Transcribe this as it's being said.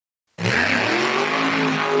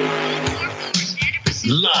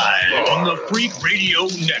Live on the Freak Radio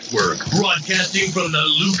Network, broadcasting from the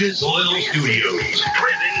Lucas Oil Studios.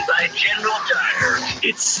 Driven by General Tire.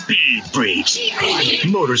 It's Speed Freaks.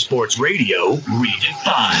 Motorsports Radio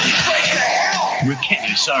redefined. With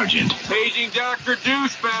Kenny Sargent. Paging Dr.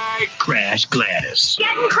 Douchebag. Crash Gladys.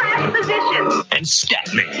 Get in crash position. And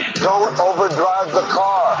Statman. Don't overdrive the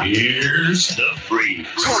car. Here's the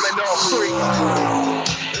Freaks. Coming off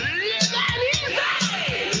free.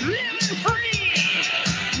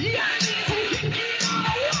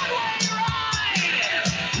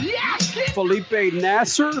 Felipe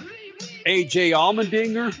Nasser, AJ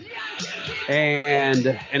Allmendinger, and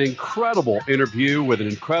an incredible interview with an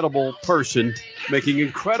incredible person making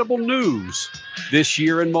incredible news this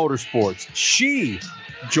year in motorsports. She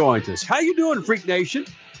joins us. How you doing, Freak Nation?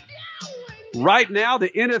 Right now, the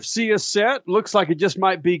NFC is set. Looks like it just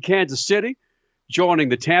might be Kansas City joining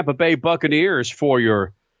the Tampa Bay Buccaneers for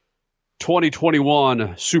your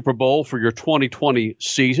 2021 Super Bowl for your 2020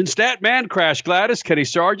 season. Statman, Crash Gladys, Kenny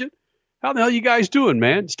Sargent. How the hell you guys doing,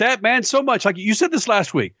 man? Statman, so much. Like you said this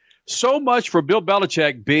last week, so much for Bill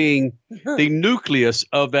Belichick being the nucleus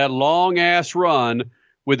of that long-ass run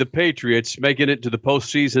with the Patriots, making it to the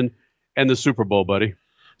postseason and the Super Bowl, buddy.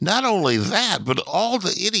 Not only that, but all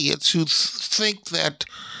the idiots who think that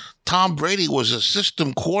Tom Brady was a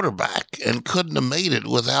system quarterback and couldn't have made it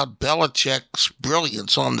without Belichick's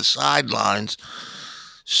brilliance on the sidelines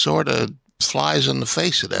sort of flies in the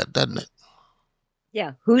face of that, doesn't it?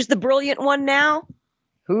 Yeah. Who's the brilliant one now?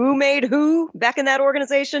 Who made who back in that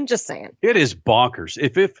organization? Just saying. It is bonkers.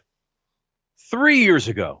 If 3 years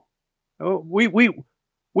ago,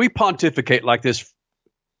 we pontificate like this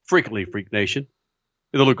frequently, Freak Nation,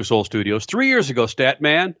 in the Lucas Oil Studios. 3 years ago,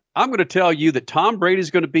 Statman, I'm going to tell you that Tom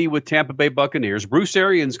Brady's going to be with Tampa Bay Buccaneers. Bruce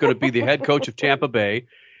Arians going to be the head coach of Tampa Bay.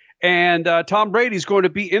 And Tom Brady's going to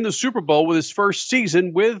be in the Super Bowl with his first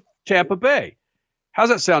season with Tampa Bay. How's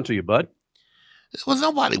that sound to you, bud? Well,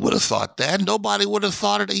 nobody would have thought that. Nobody would have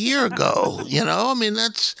thought it a year ago. You know, I mean,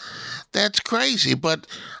 that's crazy. But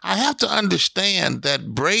I have to understand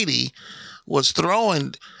that Brady was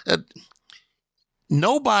throwing.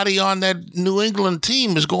 Nobody on that New England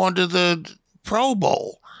team is going to the Pro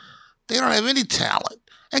Bowl. They don't have any talent.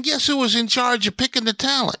 And guess who was in charge of picking the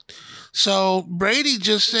talent? So Brady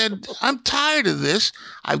just said, I'm tired of this.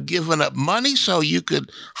 I've given up money so you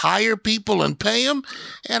could hire people and pay them.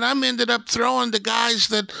 And I'm ended up throwing the guys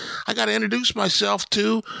that I got to introduce myself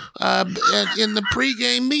to in the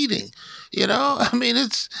pregame meeting. You know, I mean,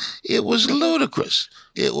 it was ludicrous.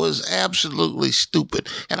 It was absolutely stupid.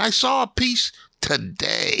 And I saw a piece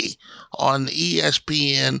today on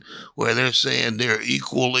ESPN where they're saying they're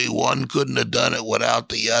equally, one couldn't have done it without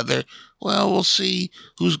the other. Well, we'll see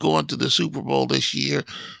who's going to the Super Bowl this year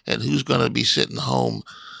and who's going to be sitting home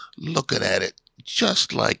looking at it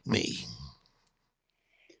just like me.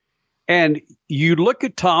 And you look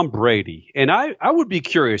at Tom Brady, and I would be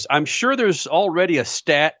curious. I'm sure there's already a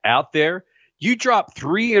stat out there. You drop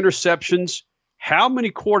 3 interceptions. How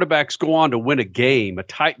many quarterbacks go on to win a game, a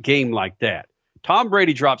tight game like that? Tom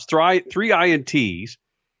Brady drops 3 INTs.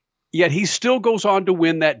 Yet he still goes on to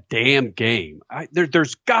win that damn game.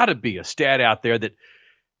 There's got to be a stat out there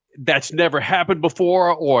that's never happened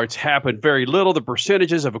before, or it's happened very little. The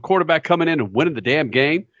percentages of a quarterback coming in and winning the damn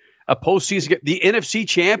game, a postseason, the NFC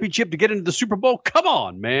Championship to get into the Super Bowl. Come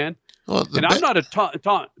on, man. Well, I'm not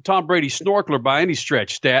a Tom Brady snorkeler by any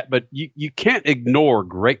stretch, Stat, but you can't ignore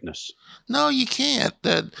greatness. No, you can't.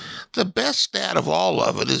 The best stat of all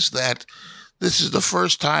of it is that this is the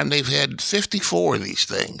first time they've had 54 of these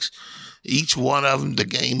things. Each one of them the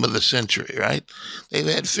game of the century, right? They've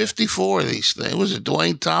had 54 of these things. Was it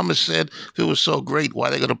Dwayne Thomas said, if it was so great, why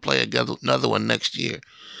are they going to play another one next year?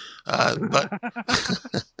 But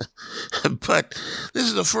this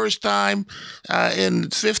is the first time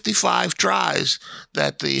in 55 tries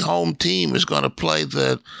that the home team is going to play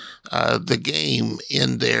the game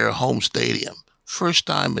in their home stadium. First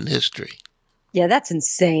time in history. Yeah, that's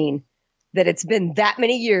insane. That it's been that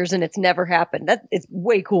many years and it's never happened. It's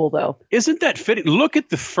way cool, though. Isn't that fitting? Look at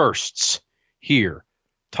the firsts here.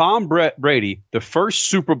 Tom Brady, the first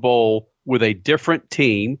Super Bowl with a different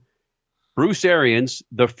team. Bruce Arians,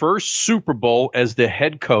 the first Super Bowl as the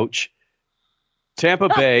head coach. Tampa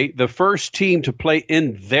Bay, the first team to play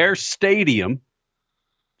in their stadium.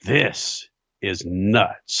 This is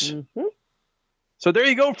nuts. Mm-hmm. So there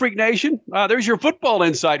you go, Freak Nation. There's your football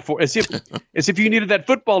insight for as if you needed that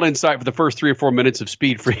football insight for the first 3 or 4 minutes of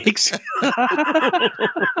Speed Freaks.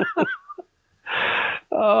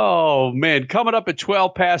 Oh man, coming up at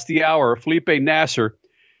 12 past the hour, Felipe Nasser.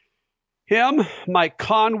 Him, Mike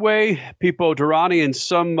Conway, Pipo Durrani, and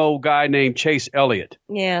some old guy named Chase Elliott.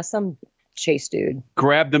 Yeah, some Chase dude.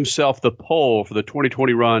 Grabbed himself the pole for the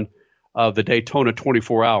 2020 run of the Daytona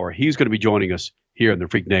 24-hour. He's going to be joining us here in the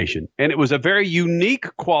Freak Nation. And it was a very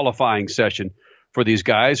unique qualifying session for these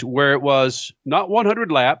guys where it was not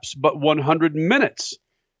 100 laps, but 100 minutes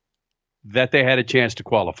that they had a chance to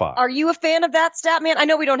qualify. Are you a fan of that stat, man? I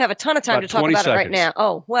know we don't have a ton of time to talk about it right now.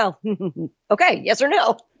 Oh, well, okay. Yes or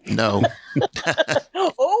no? No.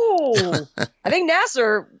 Oh, I think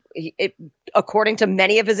Nasser, according to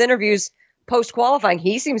many of his interviews post-qualifying,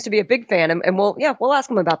 he seems to be a big fan. And we'll ask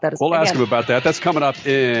him about that. We'll ask him about that. That's coming up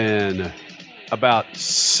in about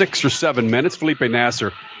 6 or 7 minutes. Felipe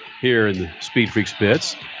Nasser here in the Speed Freaks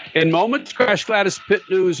Pits. In moments, Crash Gladys pit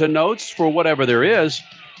news and notes for whatever there is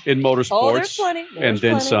in motorsports. Oh, there's plenty. And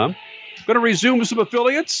then some. Going to resume with some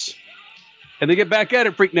affiliates and then get back at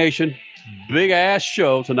it, Freak Nation. Big ass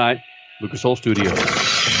show tonight, Lucas Oil Studios.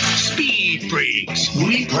 Speed Freaks,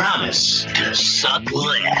 we promise to suck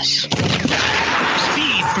less.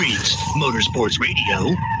 Speed Freaks, Motorsports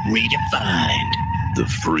Radio, redefined. The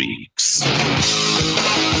Freaks.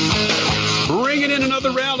 Bringing in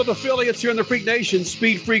another round of affiliates here in the Freak Nation.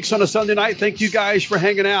 Speed Freaks on a Sunday night. Thank you guys for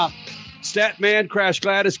hanging out. Statman, Crash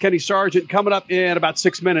Gladys, Kenny Sargent coming up in about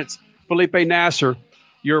 6 minutes. Felipe Nasser,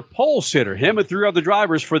 your pole sitter, him and 3 other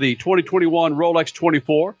drivers for the 2021 Rolex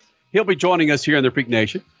 24. He'll be joining us here in the Freak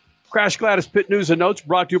Nation. Crash Gladys pit news and notes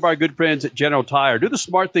brought to you by our good friends at General Tire. Do the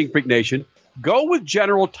smart thing, Freak Nation. Go with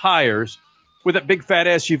General Tires with that big fat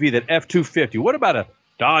SUV, that F-250. What about a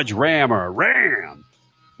Dodge Ram or a Ram?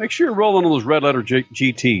 Make sure you're rolling on those red letter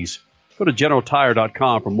GTs. Go to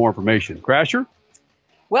GeneralTire.com for more information. Crasher?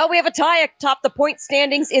 Well, we have a tie atop the point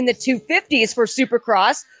standings in the 250s for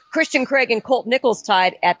Supercross. Christian Craig and Colt Nichols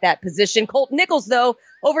tied at that position. Colt Nichols, though,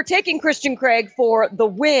 overtaking Christian Craig for the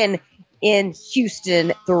win in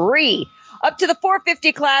Houston 3. Up to the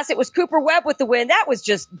 450 class, it was Cooper Webb with the win. That was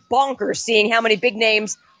just bonkers, seeing how many big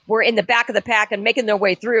names were in the back of the pack and making their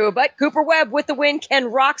way through. But Cooper Webb with the win. Ken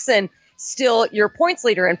Roczen still your points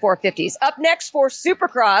leader in 450s. Up next for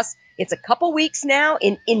Supercross, it's a couple weeks now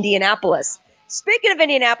in Indianapolis. Speaking of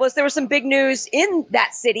Indianapolis, there was some big news in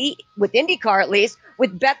that city, with IndyCar at least,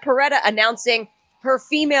 with Beth Paretta announcing her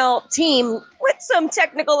female team with some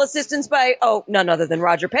technical assistance by, none other than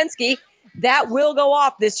Roger Penske. That will go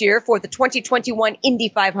off this year for the 2021 Indy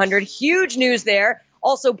 500. Huge news there.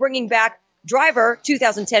 Also bringing back driver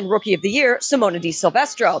 2010 Rookie of the Year, Simona Di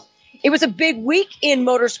Silvestro. It was a big week in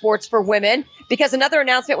motorsports for women because another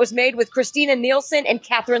announcement was made with Christina Nielsen and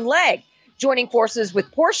Catherine Legg joining forces with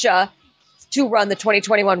Porsche to run the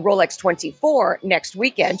 2021 Rolex 24 next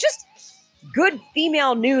weekend. Just good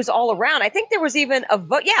female news all around. I think there was even a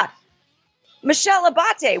vote. Yeah. Michelle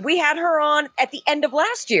Abate, we had her on at the end of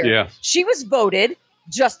last year. Yeah. She was voted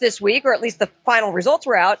just this week, or at least the final results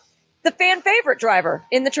were out, the fan favorite driver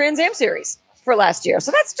in the Trans Am Series for last year.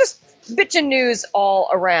 So that's just bitchin' news all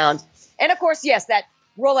around. And of course, yes, that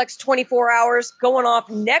Rolex 24 hours going off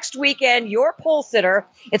next weekend. Your pole sitter,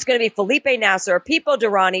 it's going to be Felipe Nasser, Pipo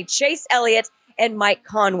Durrani, Chase Elliott, and Mike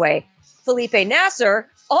Conway. Felipe Nasser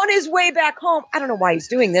on his way back home. I don't know why he's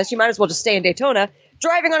doing this. You might as well just stay in Daytona.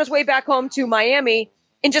 Driving on his way back home to Miami.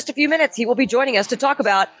 In just a few minutes, he will be joining us to talk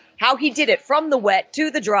about how he did it from the wet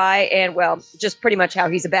to the dry and, well, just pretty much how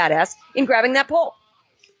he's a badass in grabbing that pole.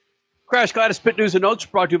 Crash Gladys pit news and notes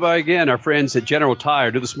brought to you by, again, our friends at General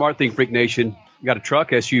Tire. Do the smart thing, Freak Nation. You got a truck,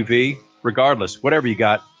 SUV, regardless, whatever you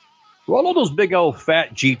got. Roll all those big old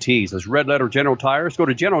fat GTs, those red letter General Tires. Go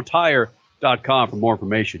to GeneralTire.com for more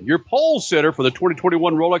information. Your pole sitter for the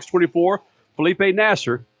 2021 Rolex 24, Felipe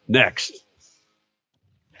Nasser, next.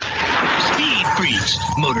 Speed Freaks,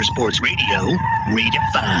 Motorsports Radio,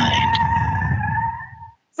 redefined.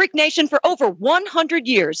 Freak Nation, for over 100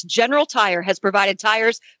 years, General Tire has provided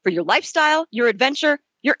tires for your lifestyle, your adventure,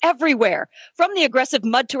 your everywhere. From the aggressive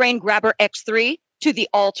mud-terrain Grabber X3 to the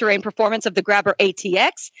all-terrain performance of the Grabber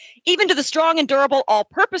ATX, even to the strong and durable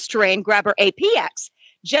all-purpose terrain Grabber APX.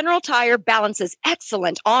 General Tire balances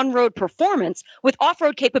excellent on-road performance with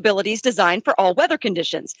off-road capabilities designed for all weather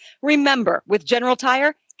conditions. Remember, with General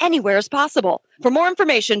Tire, anywhere is possible. For more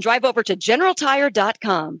information, drive over to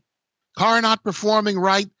GeneralTire.com. Car not performing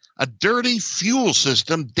right? A dirty fuel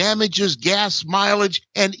system damages gas mileage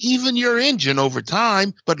and even your engine over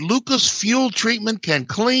time, but Lucas Fuel Treatment can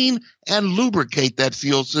clean and lubricate that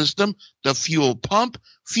fuel system, the fuel pump,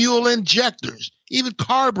 fuel injectors, even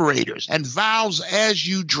carburetors and valves as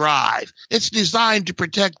you drive. It's designed to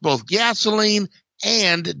protect both gasoline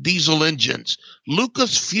and diesel engines.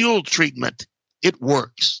 Lucas Fuel Treatment. It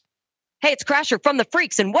works. Hey, it's Crasher from the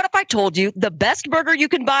Freaks. And what if I told you the best burger you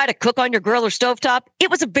can buy to cook on your grill or stovetop,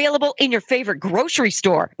 it was available in your favorite grocery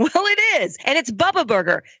store? Well, it is. And it's Bubba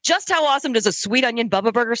Burger. Just how awesome does a sweet onion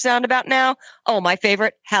Bubba Burger sound about now? Oh, my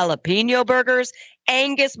favorite, jalapeno burgers,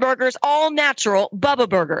 Angus burgers, all natural Bubba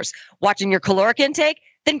Burgers. Watching your caloric intake?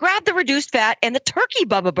 Then grab the reduced fat and the turkey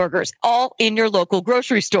Bubba Burgers, all in your local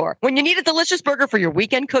grocery store. When you need a delicious burger for your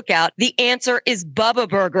weekend cookout, the answer is Bubba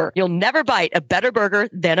Burger. You'll never bite a better burger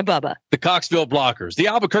than a Bubba. The Coxville Blockers, the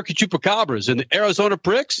Albuquerque Chupacabras, and the Arizona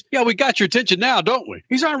Pricks. Yeah, we got your attention now, don't we?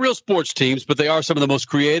 These aren't real sports teams, but they are some of the most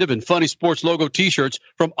creative and funny sports logo t-shirts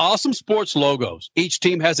from Awesome Sports Logos. Each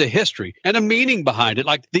team has a history and a meaning behind it,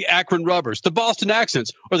 like the Akron Rubbers, the Boston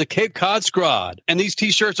Accents, or the Cape Cod Scrod. And these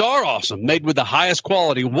t-shirts are awesome, made with the highest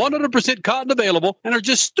quality, 100% cotton available, and are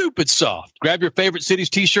just stupid soft. Grab your favorite city's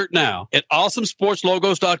t-shirt now at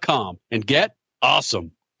awesomesportslogos.com and get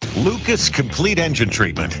awesome. Lucas Complete Engine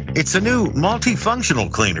Treatment. It's a new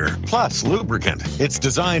multifunctional cleaner plus lubricant. It's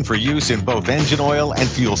designed for use in both engine oil and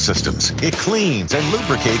fuel systems. It cleans and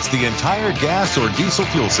lubricates the entire gas or diesel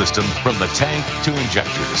fuel system from the tank to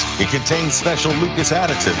injectors. It contains special Lucas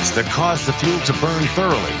additives that cause the fuel to burn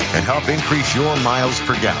thoroughly and help increase your miles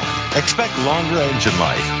per gallon. Expect longer engine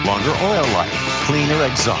life, longer oil life, cleaner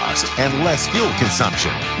exhaust, and less fuel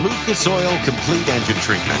consumption. Lucas Oil Complete Engine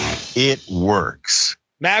Treatment. It works.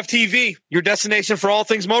 MAV TV, your destination for all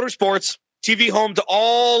things motorsports. TV home to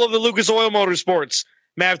all of the Lucas Oil Motorsports.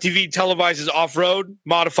 MAV TV televises off-road,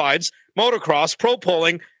 modifieds, motocross, pro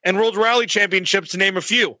polling, and World Rally Championships, to name a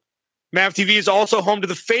few. MAV TV is also home to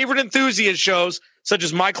the favorite enthusiast shows such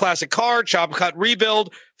as My Classic Car, Chop Cut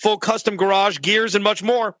Rebuild, Full Custom Garage, Gears, and much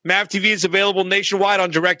more. MAV TV is available nationwide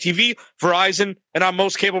on DirecTV, Verizon, and on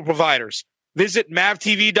most cable providers. Visit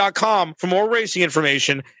MAVTV.com for more racing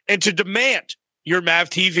information and to demand your MAV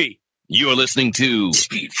TV. You're listening to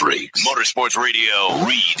Speed Freaks Motorsports Radio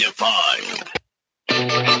Redefined.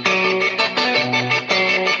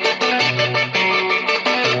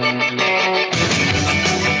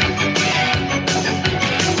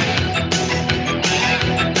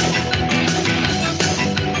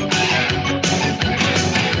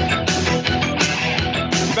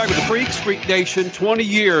 Back with the Freaks, Freak Nation, 20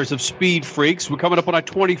 years of Speed Freaks. We're coming up on our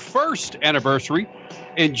 21st anniversary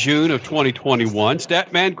in June of 2021.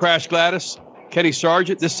 Statman, Crash Gladys, Kenny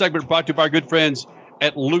Sargent. This segment brought to you by our good friends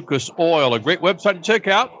at Lucas Oil, a great website to check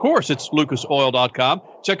out. Of course, it's lucasoil.com.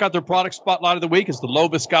 Check out their product spotlight of the week. It's the low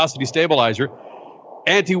viscosity stabilizer.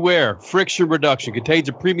 Anti-wear, friction reduction, contains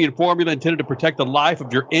a premium formula intended to protect the life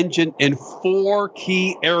of your engine in 4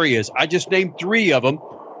 key areas. I just named 3 of them.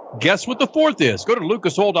 Guess what the 4th is? Go to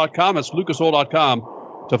lucasoil.com. That's lucasoil.com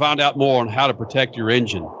to find out more on how to protect your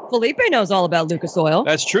engine. Felipe knows all about Lucas Oil.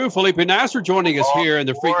 That's true. Felipe Nasser joining us here in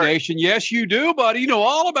the Freak Nation. Yes, you do, buddy. You know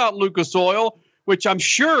all about Lucas Oil, which I'm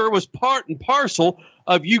sure was part and parcel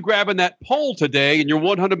of you grabbing that pole today in your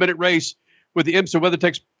 100-minute race with the IMSA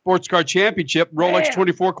WeatherTech Sports Car Championship Rolex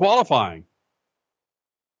 24 qualifying.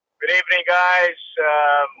 Good evening, guys.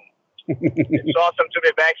 It's awesome to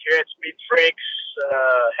be back here at Speed Freaks.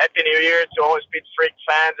 Happy New Year to all Speed Freak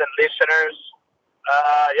fans and listeners.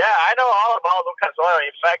 Yeah, I know all about Lucas Oil.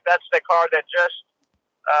 In fact, that's the car that just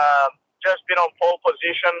been on pole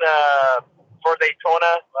position for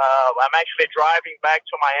Daytona. I'm actually driving back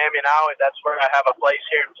to Miami now, and that's where I have a place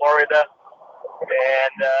here in Florida.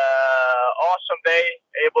 And awesome day,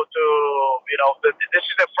 able to, this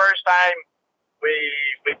is the first time we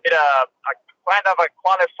did a kind of a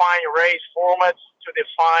qualifying race format to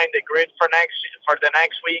define the grid for the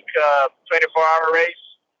next week, 24-hour race.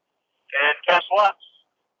 And guess what?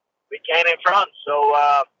 We came in front. So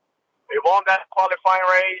we won that qualifying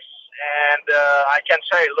race. And I can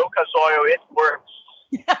say, Lucas Oil, it works.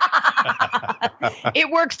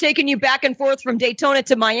 It works taking you back and forth from Daytona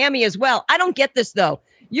to Miami as well. I don't get this, though.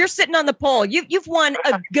 You're sitting on the pole. You've won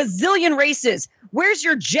a gazillion races. Where's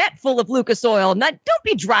your jet full of Lucas Oil? Don't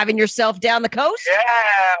be driving yourself down the coast. Yeah,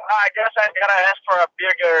 I guess I got to ask for a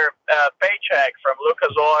bigger paycheck from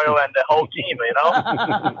Lucas Oil and the whole team,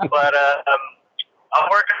 But I'll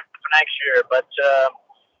work for next year. But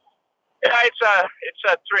yeah, it's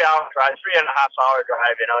a 3-hour drive, 3.5-hour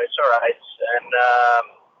drive. It's all right, and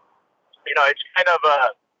it's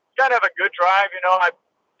kind of a good drive. I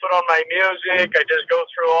put on my music. I just go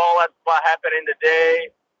through all that what happened in the day.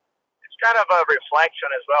 It's kind of a reflection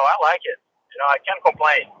as well. I like it. I can't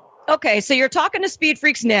complain. Okay, so you're talking to Speed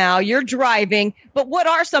Freaks now. You're driving, but what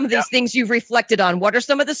are some of these things you've reflected on? What are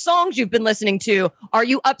some of the songs you've been listening to? Are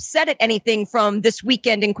you upset at anything from this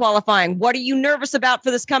weekend in qualifying? What are you nervous about for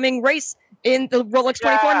this coming race in the Rolex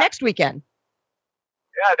 24 next weekend?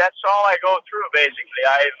 Yeah, that's all I go through, basically.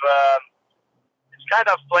 kind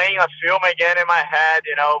of playing a film again in my head,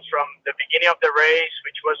 from the beginning of the race,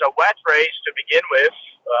 which was a wet race to begin with.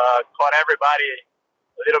 Caught everybody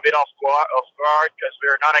a little bit off guard because we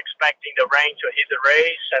were not expecting the rain to hit the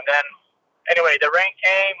race. And then, anyway, the rain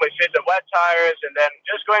came, we fit the wet tires, and then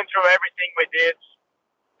just going through everything we did.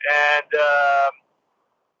 And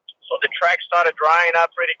so the track started drying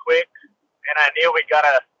up pretty quick, and I knew we got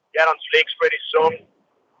to get on slicks pretty soon.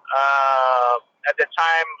 At the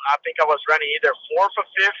time, I think I was running either 4th or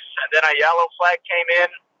 5th, and then a yellow flag came in.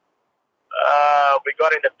 We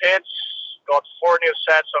got in the pits, got 4 new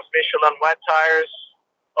sets of Michelin wet tires.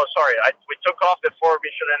 Oh, sorry, we took off the 4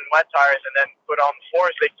 Michelin wet tires and then put on 4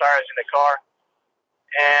 slick tires in the car.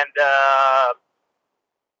 And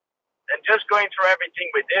just going through everything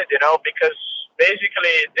we did, because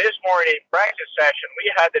basically this morning practice session, we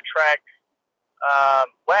had the track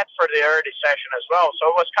wet for the early session as well. So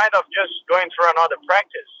it was kind of just going through another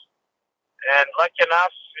practice. And lucky enough,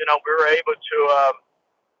 we were able to,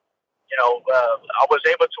 I was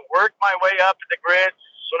able to work my way up the grid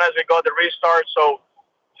as soon as we got the restart. So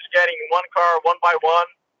just getting one car one by one,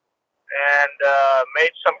 and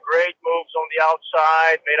made some great moves on the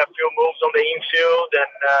outside, made a few moves on the infield. And,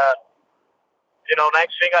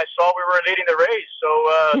 next thing I saw, we were leading the race. So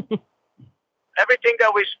everything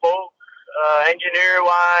that we spoke,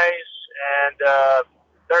 engineer-wise, and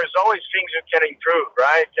there's always things you can improve,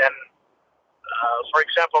 right? And for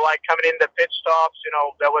example, like coming in the pit stops,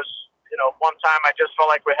 there was, one time I just felt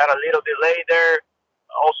like we had a little delay there.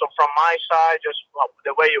 Also from my side, just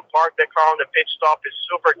the way you park the car on the pit stop is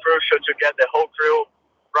super crucial to get the whole crew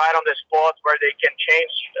right on the spot where they can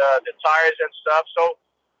change the tires and stuff. So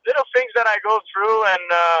little things that I go through, and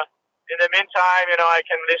in the meantime, I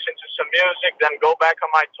can listen to some music, then go back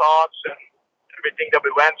on my thoughts and everything that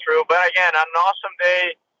we went through. But again, an awesome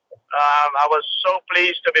day. I was so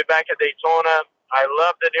pleased to be back at Daytona. I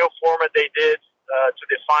love the new format they did to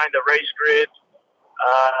define the race grid.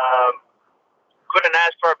 Couldn't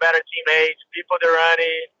ask for a better teammate. Pipo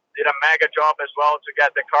Derani did a mega job as well to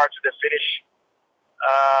get the car to the finish.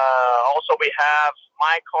 Also, we have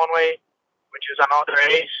Mike Conway, which is another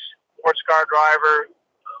ace sports car driver.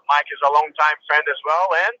 Mike is a longtime friend as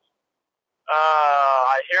well. And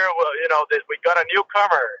I hear, that we got a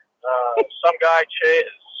newcomer, some guy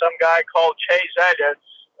called Chase Elliott,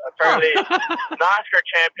 apparently NASCAR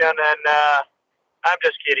champion. And I'm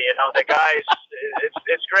just kidding. The guys,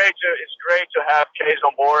 it's great to have Chase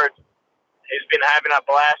on board. He's been having a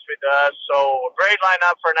blast with us. So great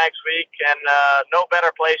lineup for next week, and no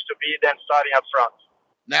better place to be than starting up front.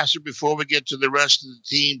 Nasser, before we get to the rest of the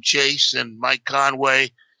team, Chase and Mike Conway,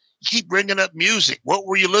 you keep bringing up music. What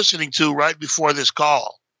were you listening to right before this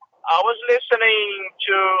call? I was listening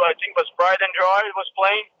to, I think it was Pride and Joy was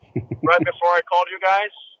playing right before I called you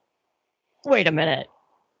guys. Wait a minute.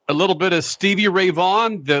 A little bit of Stevie Ray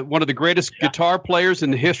Vaughan, one of the greatest guitar players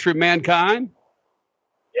in the history of mankind.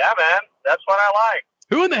 Yeah, man. That's what I like.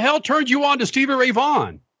 Who in the hell turned you on to Stevie Ray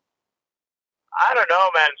Vaughan? I don't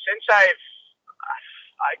know, man. Since I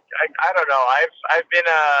don't know. I've been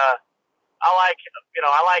I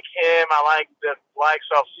like him. I like the likes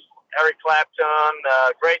of Eric Clapton,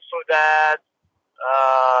 Grateful Dead,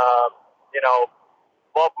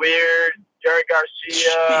 Bob Weir, Jerry Garcia.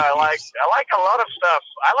 Jeez. I like a lot of stuff.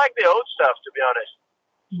 I like the old stuff, to be honest.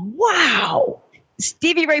 Wow.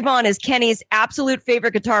 Stevie Ray Vaughan is Kenny's absolute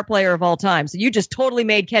favorite guitar player of all time. So you just totally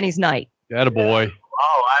made Kenny's night. Attaboy.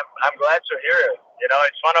 Oh, I'm glad to hear it.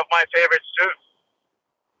 It's one of my favorites too.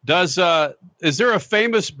 Is there a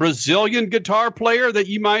famous Brazilian guitar player that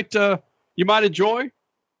you might enjoy? Good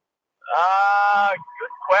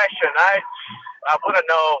question. I wouldn't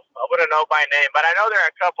know by name, but I know there are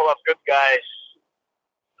a couple of good guys.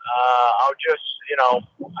 I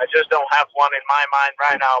just don't have one in my mind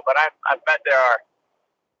right now, but I bet there are.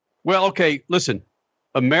 Well, okay, listen.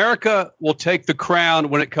 America will take the crown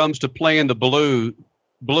when it comes to playing the blues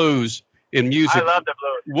in music. I love the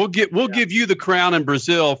blues. We'll give you the crown in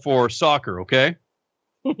Brazil for soccer, okay?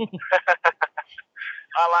 I'll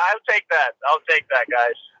take that. I'll take that,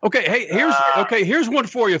 guys. Okay, hey, here's one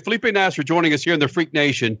for you. Felipe Nasser joining us here in the Freak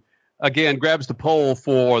Nation. Again, grabs the pole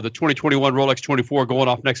for the 2021 Rolex 24 going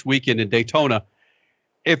off next weekend in Daytona.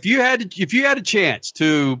 If you had a chance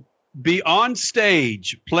to be on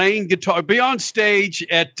stage playing guitar, be on stage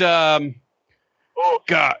at be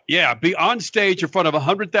on stage in front of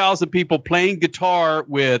 100,000 people playing guitar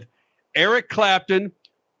with Eric Clapton,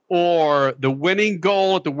 or the winning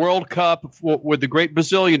goal at the World Cup with the great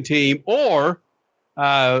Brazilian team, or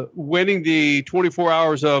winning the 24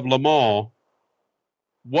 Hours of Le Mans,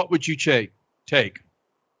 what would you take? Oh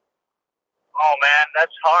man,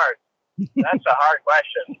 that's hard. That's a hard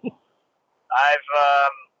question.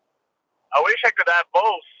 I wish I could have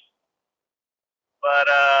both, but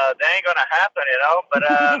that ain't gonna happen, But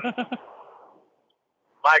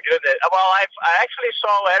my goodness. Well, I actually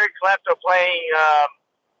saw Eric Clapton playing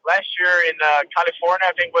last year in California.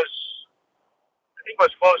 I think it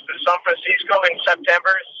was close to San Francisco in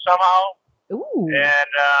September somehow. Ooh.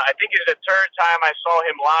 And I think it's the third time I saw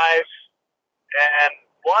him live. And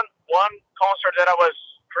one concert that I was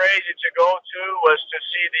crazy to go to was to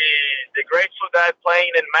see the Grateful Dead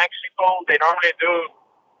playing in Mexico. They normally do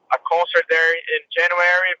a concert there in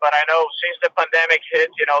January, but I know since the pandemic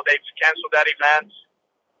hit, they've canceled that event.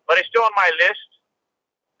 But it's still on my list.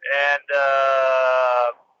 And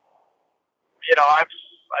I've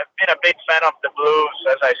been a big fan of the blues,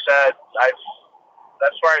 as I said.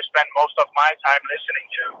 That's where I spend most of my time listening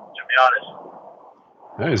to be honest.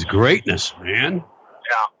 That is greatness, man.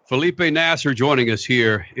 Yeah. Felipe Nasser joining us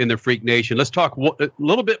here in the Freak Nation. Let's talk a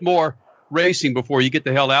little bit more racing before you get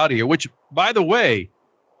the hell out of here. Which, by the way,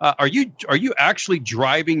 are you actually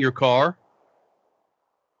driving your car?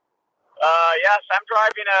 Yes, I'm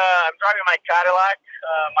driving my Cadillac.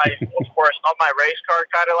 Of course, not my race car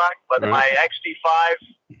Cadillac, but my XT5.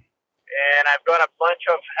 And I've got a bunch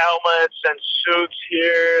of helmets and suits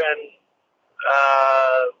here, and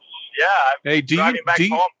Hey, do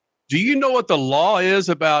you know what the law is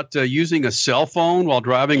about using a cell phone while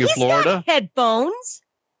driving in Florida? Got headphones.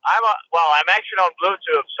 I'm actually on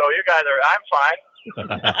Bluetooth, so you guys I'm fine.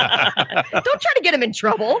 Don't try to get him in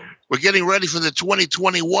trouble. We're getting ready for the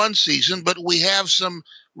 2021 season, but we have some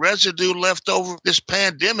residue left over. This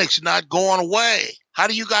pandemic's not going away. How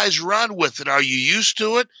do you guys run with it? Are you used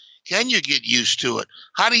to it? Can you get used to it?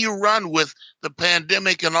 How do you run with the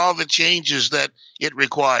pandemic and all the changes that it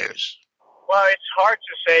requires? Well, it's hard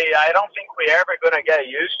to say. I don't think we're ever going to get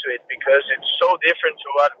used to it because it's so different to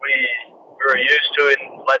what we were used to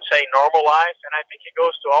in, let's say, normal life. And I think it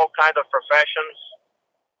goes to all kinds of professions.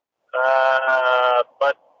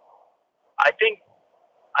 But I think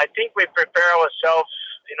we prepare ourselves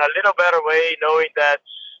in a little better way, knowing that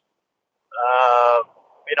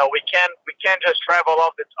we can't just travel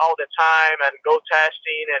all the time and go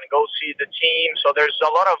testing and go see the team. So there's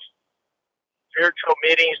a lot of virtual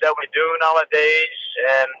meetings that we do nowadays,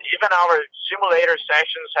 and even our simulator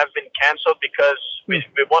sessions have been canceled because we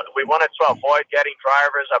wanted to avoid getting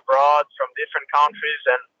drivers abroad from different countries,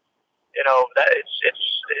 and that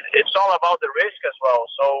it's all about the risk as well.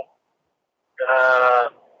 So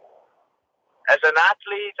as an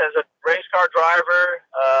athlete, as a race car driver,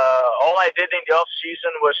 all I did in the off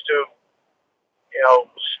season was to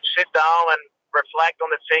sit down and reflect on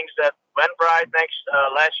the things that went right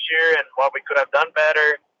last year and what we could have done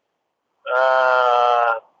better.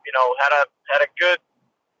 Had a good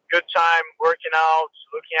time working out,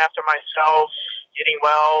 looking after myself, eating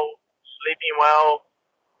well, sleeping well,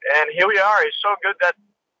 and here we are. It's so good that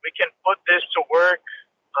we can put this to work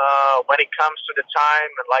when it comes to the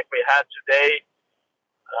time, and like we had today,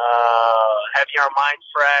 having our mind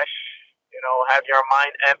fresh, having our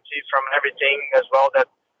mind empty from everything as well.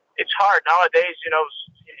 That it's hard nowadays.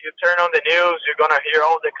 If you turn on the news, you're going to hear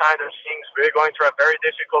all the kind of things. We're going through a very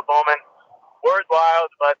difficult moment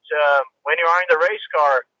worldwide, but when you are in the race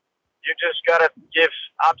car, you just got to give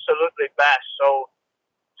absolutely best. So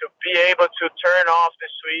to be able to turn off the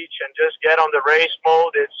switch and just get on the race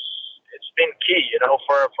mode, it's been key,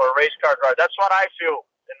 for a race car driver. That's what I feel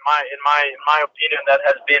in my opinion. That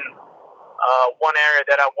has been one area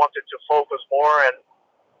that I wanted to focus more, and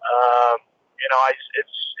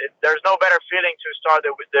there's no better feeling to start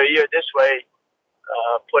the year this way,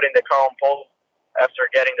 putting the car on pole after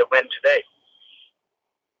getting the win today.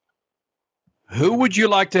 Who would you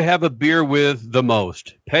like to have a beer with the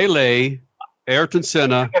most? Pele, Ayrton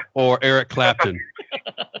Senna, or Eric Clapton?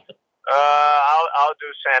 I'll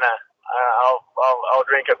do Senna. I'll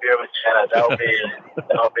drink a beer with Senna.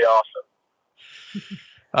 That'll be awesome.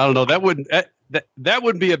 I don't know. That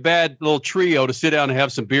wouldn't be a bad little trio to sit down and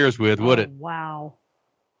have some beers with, would it? Wow.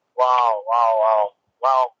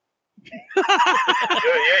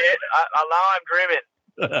 Now I'm dreaming.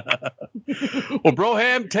 Well,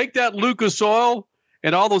 Broham, take that Lucas Oil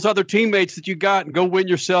and all those other teammates that you got and go win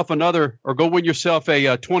yourself a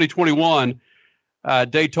 2021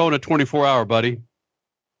 Daytona 24-hour, buddy.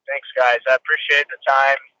 Thanks, guys. I appreciate the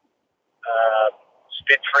time.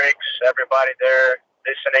 Speed Freaks, everybody there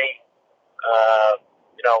listening.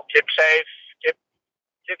 Keep safe.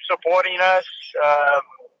 Keep supporting us.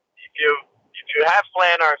 If you have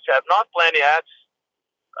planned or if you have not planned yet,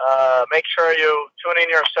 make sure you tune in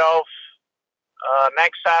yourself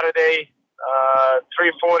next Saturday,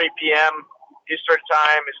 3:40 p.m. Eastern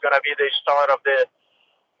Time is going to be the start of the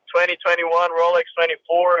 2021 Rolex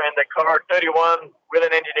 24, and the car 31,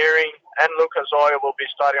 Whelen Engineering and Lucas Oil will be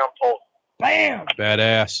starting on pole. Bam!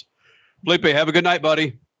 Badass. Felipe, have a good night,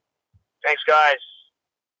 buddy. Thanks, guys.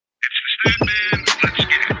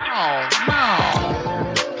 Oh, no.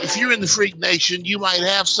 If you're in the Freak Nation, you might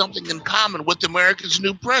have something in common with America's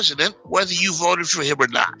new president, whether you voted for him or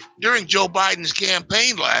not. During Joe Biden's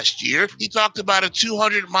campaign last year, he talked about a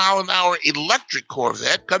 200-mile-an-hour electric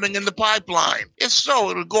Corvette coming in the pipeline. If so,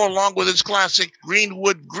 it would go along with his classic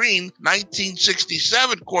Greenwood Green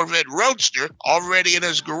 1967 Corvette Roadster already in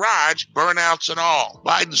his garage, burnouts and all.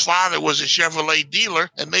 Biden's father was a Chevrolet dealer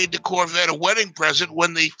and made the Corvette a wedding present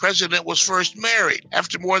when the president was first married.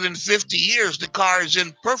 After more than 50 years, the car is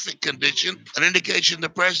in perfect condition, an indication the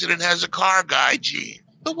president has a car guy gene.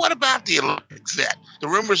 But what about the electric vet? The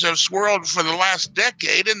rumors have swirled for the last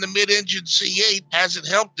decade, and the mid-engine C8 hasn't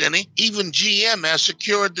helped any. Even GM has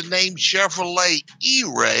secured the name Chevrolet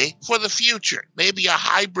E-Ray for the future. Maybe a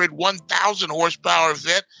hybrid 1,000-horsepower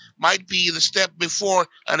vet might be the step before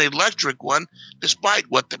an electric one, despite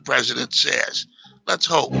what the president says. Let's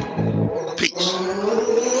hope. Peace.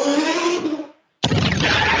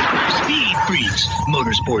 Speed Freaks,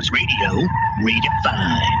 Motorsports Radio,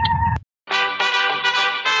 redefined.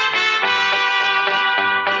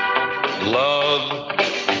 Love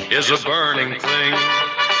is a burning thing,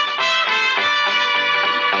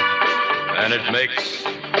 and it makes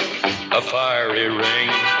a fiery ring.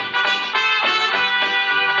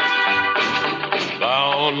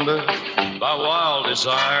 Bound by wild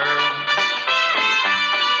desire,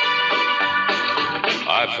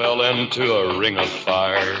 I fell into a ring of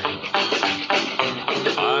fire.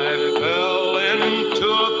 I fell into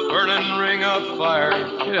a burning ring of fire.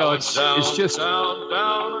 You know, it's just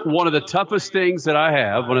one of the toughest things that I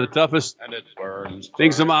have. One of the toughest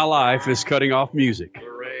things in my life is cutting off music.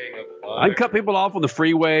 I can cut people off on the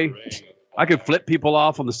freeway. I can flip people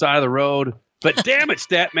off on the side of the road. But damn it,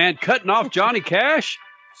 Stat Man, cutting off Johnny Cash?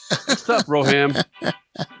 What's up, Roham?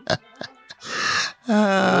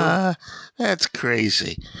 That's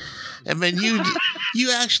crazy. I mean,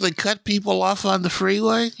 you actually cut people off on the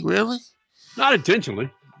freeway? Really? Not intentionally.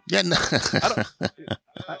 Yeah, no.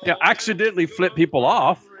 I accidentally flip people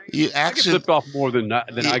off. You I get flipped off more than I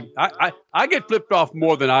get flipped off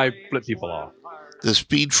more than I flip people off. The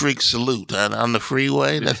Speed Freak salute on the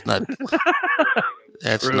freeway. That's not.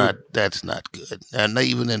 That's not good. And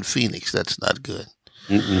even in Phoenix, that's not good.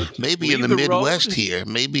 Mm-mm. Maybe in the Midwest here.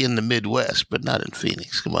 Maybe in the Midwest, but not in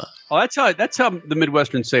Phoenix. Come on. Oh, that's how the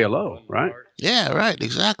Midwesterners say hello, right? Yeah, right.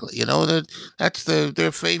 Exactly. You know that's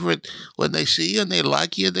their favorite. When they see you and they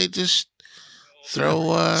like you, they just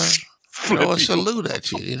throw a salute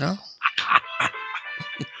at you. You know.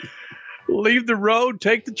 Leave the road,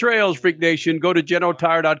 take the trails, Freak Nation. Go to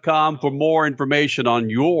GeneralTire.com for more information on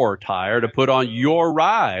your tire to put on your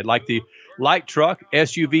ride, like the light truck,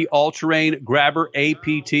 SUV, all-terrain, grabber,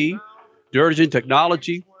 APT, Durgen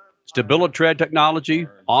technology, Stabilitread technology,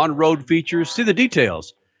 on-road features. See the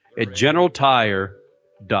details at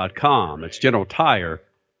GeneralTire.com. It's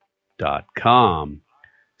GeneralTire.com.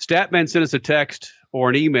 Statman sent us a text or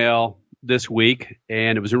an email this week,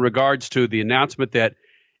 and it was in regards to the announcement that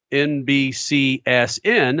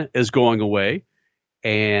NBCSN is going away.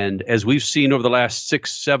 And as we've seen over the last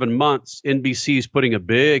 6-7 months, NBC is putting a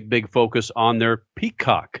big focus on their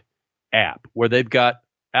Peacock app, where they've got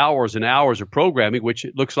hours and hours of programming, which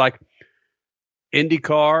it looks like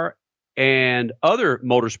IndyCar and other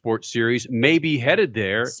motorsport series may be headed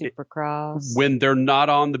there. Supercross. When they're not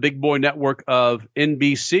on the big boy network of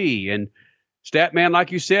NBC. And Statman,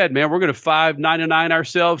 like you said, man, we're going to $5.99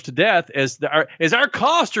 ourselves to death as our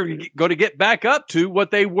costs are going to get back up to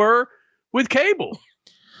what they were with cable.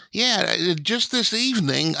 Yeah, just this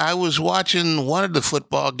evening, I was watching one of the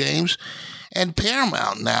football games, and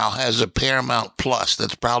Paramount now has a Paramount Plus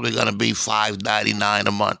that's probably going to be $5.99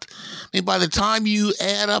 a month. I mean, by the time you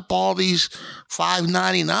add up all these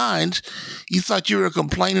 $5.99s, you thought you were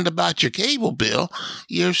complaining about your cable bill.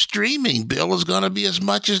 Your streaming bill is going to be as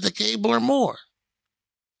much as the cable or more.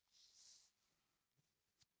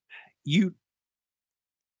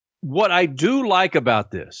 What I do like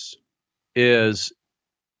about this is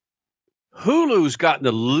Hulu's gotten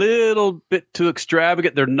a little bit too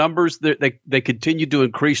extravagant. Their numbers, they continue to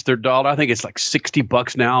increase their dollar. I think it's like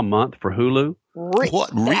 $60 now a month for Hulu.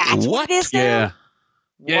 What? What is that? Yeah.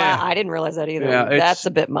 Wow, I didn't realize that either. Yeah, that's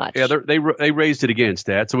a bit much. Yeah, they raised it again,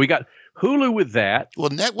 Stat. So we got Hulu with that.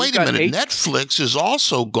 Well, wait a minute. Netflix has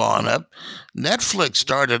also gone up. Netflix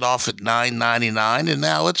started off at $9.99, and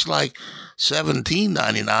now it's like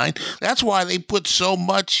 $17.99. That's why they put so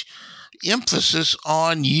much emphasis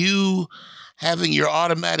on you having your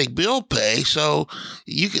automatic bill pay. So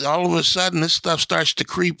you can, all of a sudden, this stuff starts to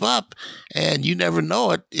creep up and you never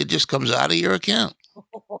know it. It just comes out of your account.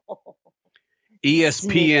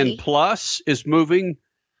 ESPN Plus is moving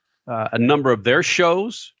a number of their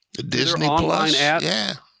shows. The Disney their online Plus, app.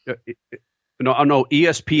 yeah. No,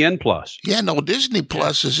 ESPN Plus. Yeah, no, Disney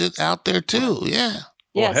Plus is out there too. Yeah.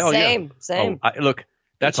 Yeah, hell same. Look,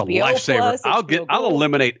 that's HBO a lifesaver. Plus, I'll HBO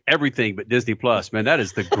eliminate everything but Disney Plus, man. That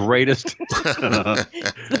is the greatest. It's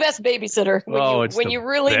the best babysitter when you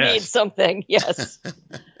really best. need something. Yes.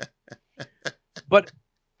 But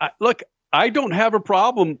look, I don't have a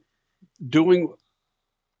problem with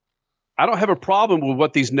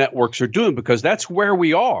what these networks are doing because that's where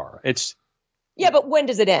we are. Yeah, but when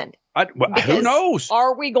does it end? Who knows?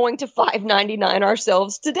 Are we going to $5.99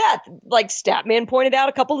 ourselves to death? Like Statman pointed out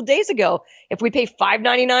a couple of days ago, if we pay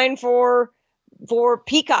 $5.99 for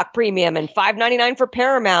Peacock Premium and $5.99 for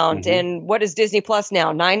Paramount, and what is Disney Plus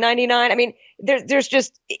now? $9.99. I mean, there's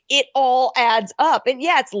just, it all adds up, and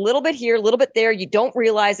yeah, it's a little bit here, a little bit there. You don't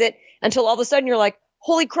realize it until all of a sudden you're like,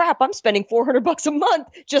 holy crap! I'm spending $400 a month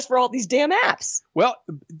just for all these damn apps. Well,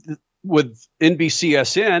 with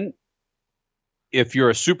NBCSN. If you're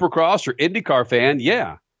a Supercross or IndyCar fan,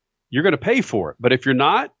 yeah, you're going to pay for it. But if you're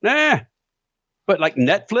not, But like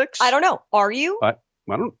Netflix, I don't know. Are you? I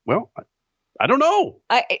don't know.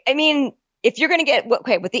 I mean, if you're going to get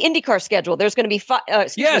with the IndyCar schedule, there's going to be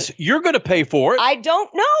yes, you're going to pay for it. I don't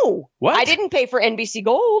know. What? I didn't pay for NBC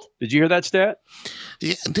Gold. Did you hear that stat?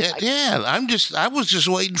 Yeah. I was just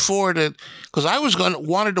waiting for it because I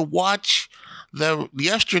wanted to watch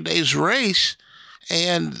yesterday's race.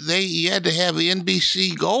 And you had to have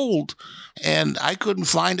NBC Gold, and I couldn't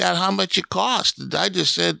find out how much it cost. I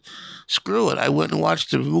just said, screw it. I went and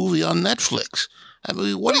watched the movie on Netflix. I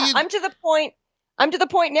mean, what are you? I'm to the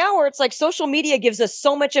point now where it's like social media gives us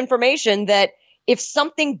so much information that if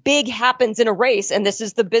something big happens in a race, and this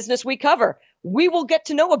is the business we cover, we will get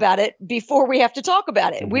to know about it before we have to talk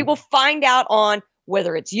about it. Mm-hmm. We will find out on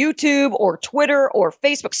whether it's YouTube or Twitter or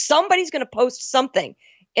Facebook. Somebody's going to post something.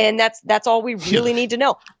 And that's all we really need to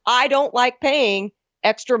know. I don't like paying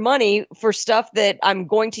extra money for stuff that I'm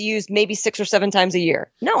going to use maybe 6 or 7 times a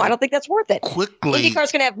year. No, I don't think that's worth it.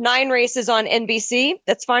 IndyCar's going to have 9 races on NBC.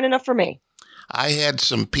 That's fine enough for me. I had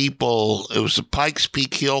some people, it was the Pikes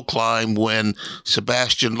Peak Hill Climb when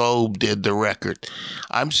Sebastian Loeb did the record.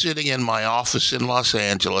 I'm sitting in my office in Los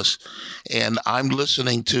Angeles, and I'm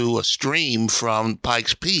listening to a stream from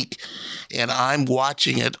Pikes Peak, and I'm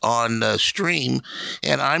watching it on the stream,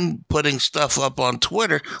 and I'm putting stuff up on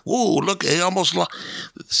Twitter. Ooh, look,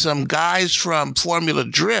 some guys from Formula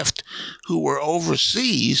Drift who were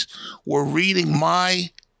overseas were reading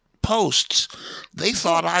my posts. They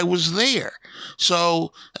thought I was there.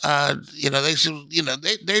 So, they said,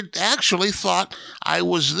 they actually thought I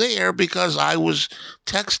was there because I was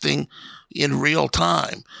texting in real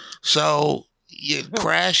time. So,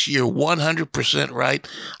 Crash, you're 100% right.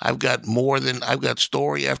 I've got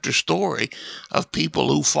story after story of people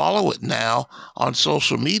who follow it now on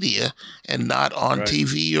social media and not on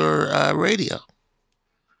TV or radio.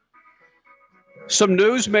 Some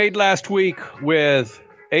news made last week with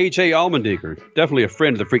AJ Allmendinger, definitely a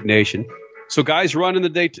friend of the Freak Nation. So, guys, he's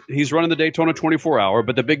running the Daytona 24-hour,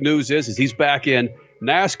 but the big news is he's back in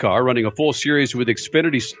NASCAR, running a full series in the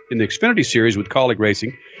Xfinity Series with Kaulig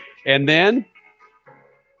Racing, and then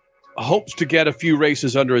hopes to get a few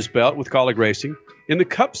races under his belt with Kaulig Racing in the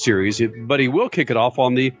Cup Series, but he will kick it off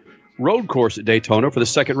on the road course at Daytona for the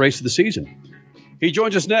second race of the season. He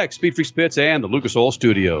joins us next, Speed Freaks Pits and the Lucas Oil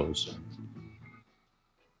Studios.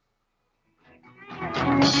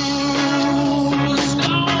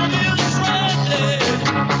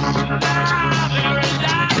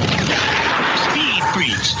 Speed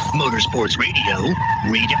Freaks, Motorsports Radio,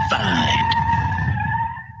 redefined.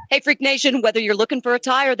 Hey, Freak Nation, whether you're looking for a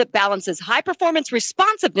tire that balances high performance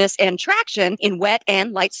responsiveness and traction in wet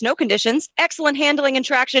and light snow conditions, excellent handling and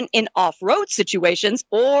traction in off-road situations,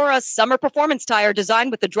 or a summer performance tire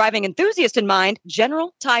designed with the driving enthusiast in mind,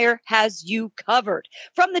 General Tire has you covered.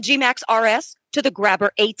 From the G-Max RS to the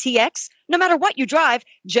Grabber ATX, no matter what you drive,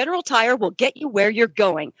 General Tire will get you where you're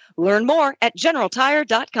going. Learn more at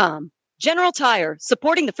GeneralTire.com. General Tire,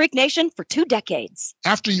 supporting the Freak Nation for 2 decades.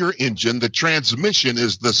 After your engine, the transmission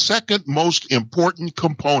is the second most important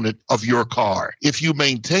component of your car. If you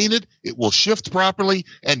maintain it, It will shift properly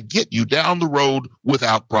and get you down the road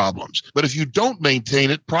without problems. But if you don't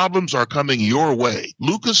maintain it, problems are coming your way.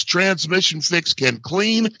 Lucas Transmission Fix can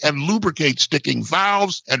clean and lubricate sticking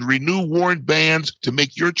valves and renew worn bands to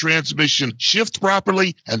make your transmission shift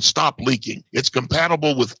properly and stop leaking. It's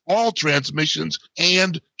compatible with all transmissions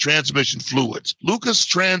and transmission fluids. Lucas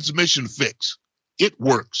Transmission Fix. It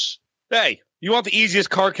works. Hey, you want the easiest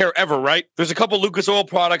car care ever, right? There's a couple Lucas Oil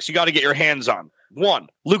products you got to get your hands on. 1,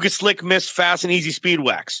 Lucas Slick Mist Fast and Easy Speed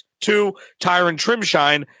Wax. 2, Tire and Trim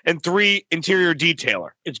Shine. And 3, Interior Detailer.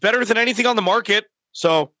 It's better than anything on the market.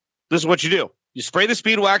 So this is what you do. You spray the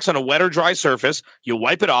speed wax on a wet or dry surface, you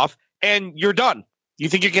wipe it off, and you're done. You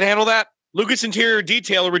think you can handle that? Lucas Interior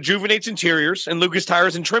Detailer rejuvenates interiors, and Lucas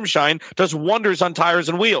Tires and Trim Shine does wonders on tires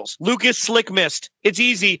and wheels. Lucas Slick Mist. It's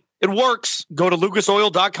easy. It works. Go to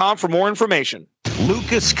lucasoil.com for more information.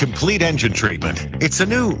 Lucas Complete Engine Treatment. It's a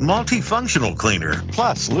new multifunctional cleaner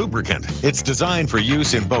plus lubricant. It's designed for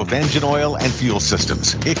use in both engine oil and fuel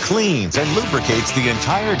systems. It cleans and lubricates the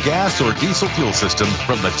entire gas or diesel fuel system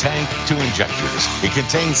from the tank to injectors. It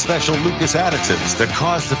contains special Lucas additives that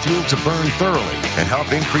cause the fuel to burn thoroughly and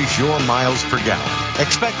help increase your miles per gallon.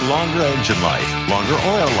 Expect longer engine life, longer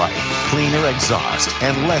oil life, cleaner exhaust,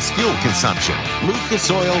 and less fuel consumption.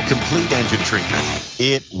 Lucas Oil Complete Engine Treatment.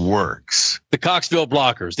 It works. The Coxville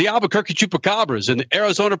Blockers, the Albuquerque Chupacabras, and the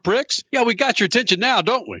Arizona Pricks? Yeah, we got your attention now,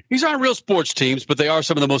 don't we? These aren't real sports teams, but they are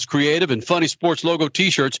some of the most creative and funny sports logo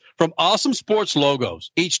t-shirts from Awesome Sports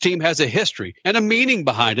Logos. Each team has a history and a meaning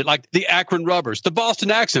behind it, like the Akron Rubbers, the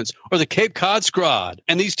Boston Accents, or the Cape Cod Scrod.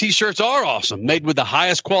 And these t-shirts are awesome, made with the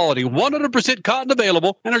highest quality, 100% cotton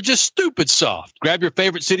available, and are just stupid soft. Grab your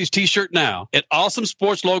favorite city's t-shirt now at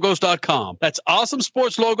awesomesportslogos.com. That's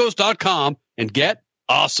awesomesportslogos.com and get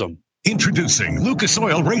awesome. Introducing Lucas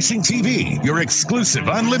Oil Racing TV, your exclusive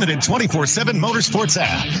unlimited 24/7 motorsports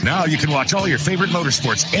app. Now you can watch all your favorite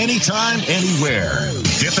motorsports anytime, anywhere.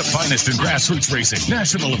 Get the finest in grassroots racing,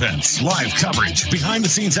 national events, live coverage,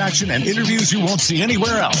 behind-the-scenes action, and interviews you won't see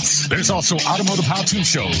anywhere else. There's also automotive how-to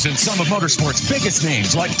shows and some of motorsports' biggest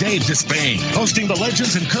names like Dave Despain, hosting the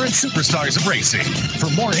legends and current superstars of racing. For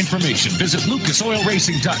more information, visit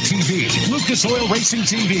lucasoilracing.tv. Lucas Oil Racing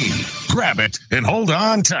TV. Grab it and hold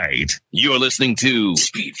on tight. You're listening to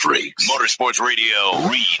Speed Freaks Motorsports Radio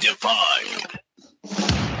Redefined.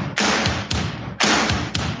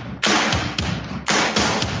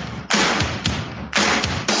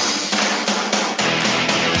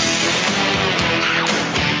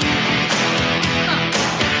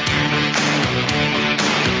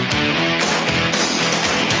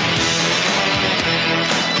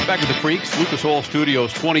 Back at the Freaks, Lucas Oil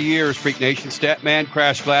Studios, 20 years, Freak Nation, Statman,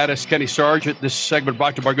 Crash Gladys, Kenny Sargent. This segment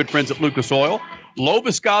brought to you by our good friends at Lucas Oil. Low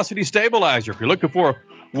viscosity stabilizer. If you're looking for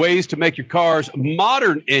ways to make your car's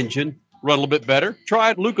modern engine run a little bit better,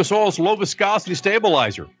 try Lucas Oil's low viscosity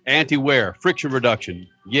stabilizer. Anti-wear, friction reduction.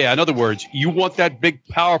 Yeah, in other words, you want that big,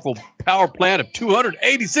 powerful power plant of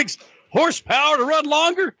 286 horsepower to run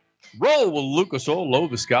longer? Roll with Lucas Oil low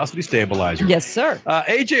viscosity stabilizer. Yes, sir.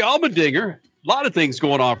 AJ Allmendinger. A lot of things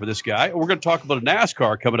going on for this guy. We're going to talk about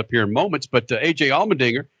NASCAR coming up here in moments, but AJ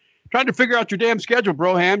Allmendinger, trying to figure out your damn schedule,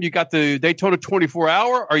 Broham. You got the Daytona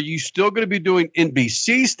 24-hour. Are you still going to be doing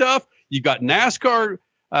NBC stuff? You got NASCAR,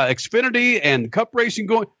 Xfinity, and Cup racing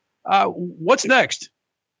going. What's next?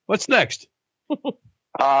 What's next?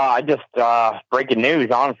 I just breaking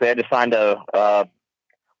news. Honestly, I just signed a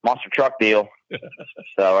monster truck deal,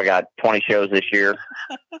 so I got 20 shows this year.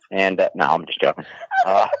 And no, I'm just joking.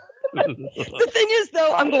 The thing is,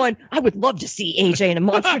 though, I would love to see AJ in a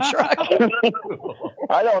monster truck.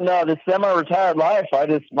 I don't know. This semi-retired life,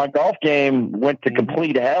 my golf game went to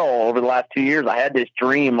complete hell over the last 2 years. I had this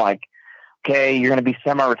dream, like, okay, you're going to be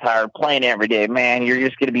semi-retired playing every day. Man, you're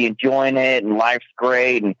just going to be enjoying it, and life's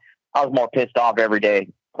great. And I was more pissed off every day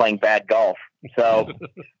playing bad golf. So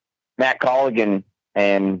Matt Colligan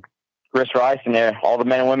and Chris Rice and all the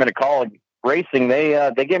men and women at Colligan Racing,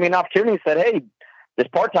 they gave me an opportunity and said, hey, this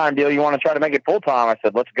part-time deal, you want to try to make it full-time? I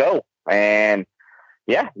said, let's go. And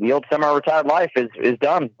yeah, the old semi-retired life is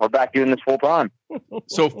done. We're back doing this full-time.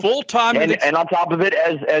 So full-time. And on top of it,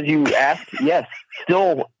 as you asked, yes,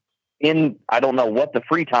 still in, I don't know what the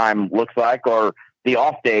free time looks like or the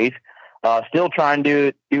off days, still trying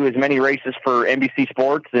to do as many races for NBC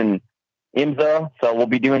Sports and IMSA. So we'll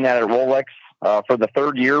be doing that at Rolex for the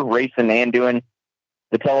third year, racing and doing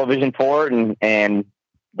the television for it, and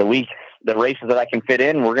the races that I can fit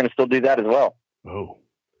in, we're going to still do that as well. Oh,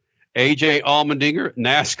 AJ Allmendinger,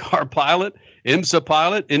 NASCAR pilot, IMSA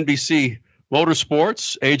pilot, NBC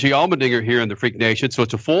Motorsports. AJ Allmendinger here in the Freak Nation. So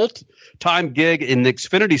it's a full-time gig in the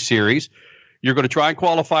Xfinity Series. You're going to try and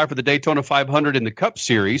qualify for the Daytona 500 in the Cup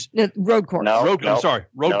Series. The road course. Road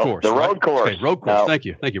course. The road course. Okay, road course. Thank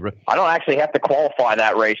you, bro. I don't actually have to qualify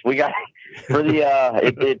that race. We got for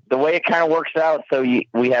the the way it kind of works out. So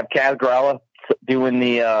we have Kaz Gralla doing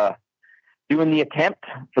the attempt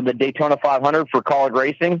for the Daytona 500 for Kaulig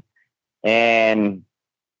Racing, and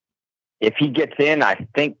if he gets in, I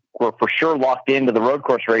think we're for sure locked into the road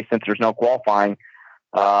course race since there's no qualifying.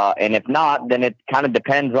 And if not, then it kind of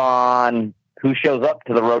depends on who shows up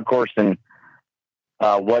to the road course and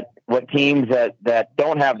what teams that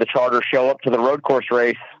don't have the charter show up to the road course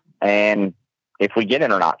race, and if we get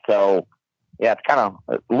in or not. So yeah, it's kind of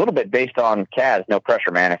a little bit based on Kaz. No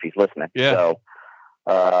pressure, man, if he's listening. Yeah. So,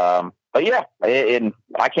 but yeah,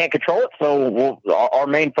 I can't control it. So our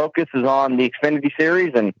main focus is on the Xfinity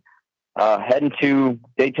Series and heading to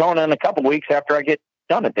Daytona in a couple weeks after I get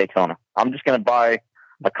done at Daytona. I'm just going to buy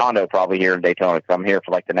a condo probably here in Daytona because I'm here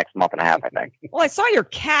for like the next month and a half, I think. Well, I saw your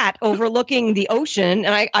cat overlooking the ocean,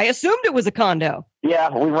 and I assumed it was a condo.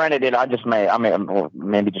 Yeah, we rented it. I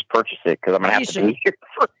maybe just purchase it because I'm going to have to be here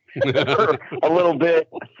for a little bit.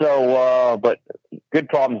 So, but good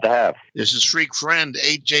problems to have. This is Freak Friend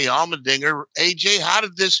AJ Allmendinger. AJ, how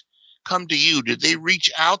did this come to you? Did they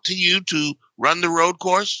reach out to you to run the road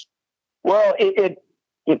course? Well,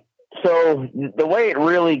 so the way it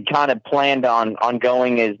really kind of planned on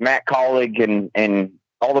going is Matt Kaulig and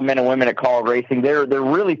all the men and women at Kaulig Racing. They're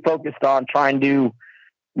really focused on trying to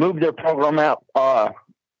move their program up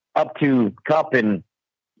to Cup in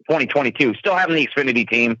 2022. Still having the Xfinity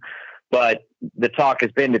team, but the talk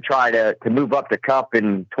has been to try to move up to Cup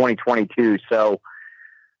in 2022. So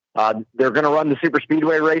they're going to run the super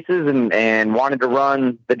speedway races and wanted to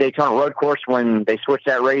run the Daytona road course when they switched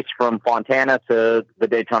that race from Fontana to the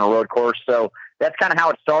Daytona road course. So that's kind of how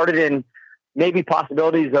it started, and maybe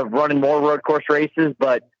possibilities of running more road course races,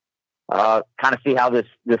 but kind of see how this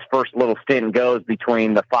first little stint goes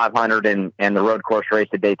between the 500 and the road course race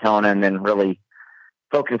at Daytona, and then really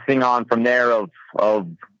focusing on from there of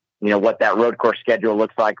what that road course schedule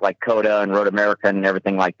looks like COTA and Road America and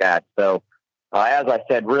everything like that. So as I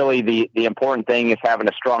said, really the important thing is having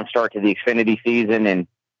a strong start to the Xfinity season, and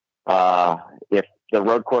if the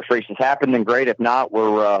road course races happen, then great. If not,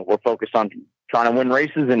 we're focused on trying to win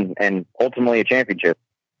races and ultimately a championship.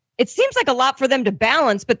 It seems like a lot for them to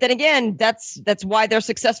balance, but then again, that's why they're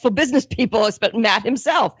successful business people, especially Matt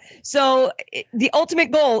himself. So the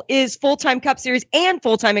ultimate goal is full-time Cup Series and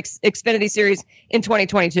full-time Xfinity Series in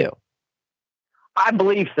 2022. I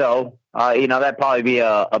believe so. That'd probably be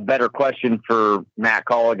a better question for Matt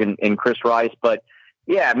Kaulig and Chris Rice. But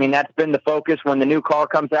yeah, I mean, that's been the focus when the new car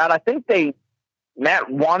comes out. I think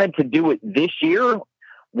Matt wanted to do it this year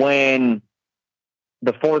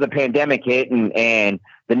before the pandemic hit and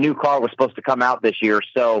the new car was supposed to come out this year.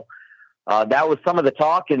 So that was some of the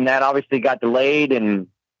talk, and that obviously got delayed. And,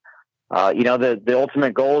 the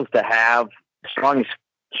ultimate goal is to have strong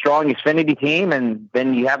Xfinity team, and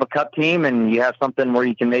then you have a Cup team, and you have something where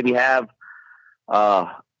you can maybe have a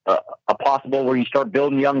possible where you start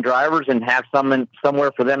building young drivers and have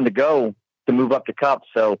somewhere for them to go to move up to Cup.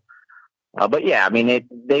 So, but yeah, I mean,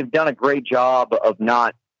 they've done a great job of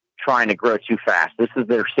not trying to grow too fast. This is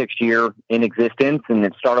their 6th year in existence, and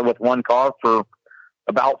it started with one car for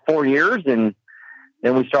about 4 years, and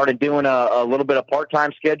then we started doing a little bit of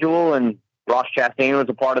part-time schedule, and Ross Chastain was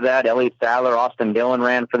a part of that. Elliott Sadler, Austin Dillon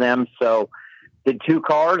ran for them. So did 2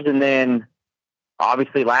 cars. And then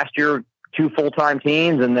obviously last year, 2 full-time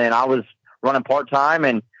teams. And then I was running part-time,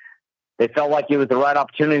 and they felt like it was the right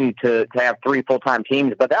opportunity to have 3 full-time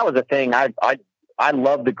teams. But that was the thing. I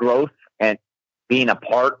love the growth and being a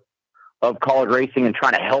part of Kaulig Racing and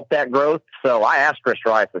trying to help that growth. So I asked Chris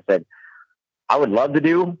Rice, I said, I would love to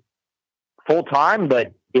do full-time,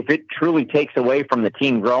 but if it truly takes away from the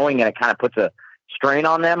team growing and it kind of puts a strain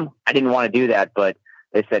on them, I didn't want to do that. But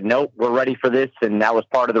they said, nope, we're ready for this. And that was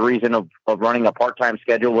part of the reason of running a part-time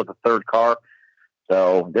schedule with a 3rd car.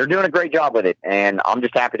 So they're doing a great job with it, and I'm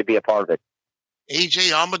just happy to be a part of it.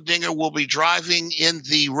 AJ Allmendinger will be driving in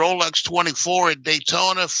the Rolex 24 at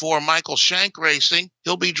Daytona for Michael Shank Racing.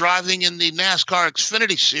 He'll be driving in the NASCAR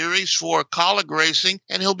Xfinity Series for Kaulig Racing,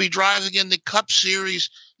 and he'll be driving in the Cup Series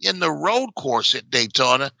in the road course at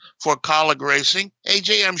Daytona for Kaulig Racing.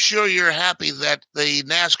 AJ, I'm sure you're happy that the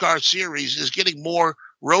NASCAR Series is getting more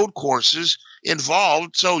road courses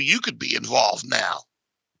involved, so you could be involved now.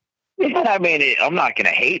 Yeah, I mean, I'm not going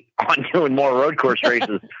to hate on doing more road course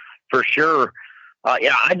races for sure.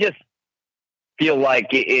 I just feel like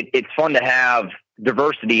it's fun to have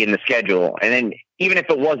diversity in the schedule. And then even if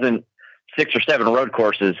it wasn't 6 or 7 road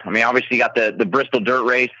courses, I mean, obviously you got the Bristol Dirt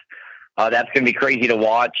Race. That's going to be crazy to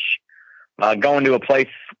watch. going to a place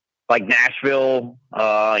like Nashville,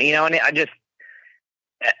 and I just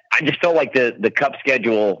felt like the Cup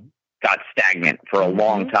schedule got stagnant for a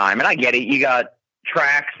long time. And I get it. You got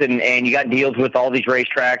tracks and you got deals with all these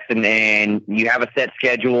racetracks and you have a set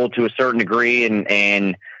schedule to a certain degree.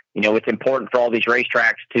 And it's important for all these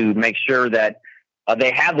racetracks to make sure that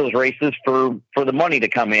they have those races for the money to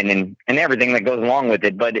come in and everything that goes along with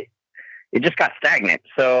it. But it just got stagnant.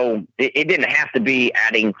 So it didn't have to be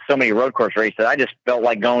adding so many road course races. I just felt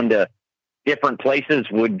like going to different places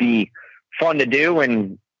would be fun to do.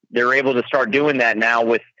 And they're able to start doing that now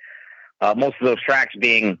with most of those tracks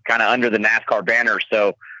being kind of under the NASCAR banner.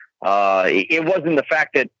 So it wasn't the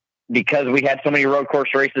fact that because we had so many road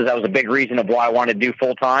course races, that was a big reason of why I wanted to do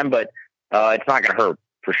full time, but it's not going to hurt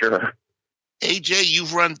for sure. AJ,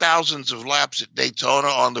 you've run thousands of laps at Daytona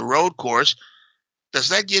on the road course. Does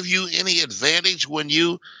that give you any advantage when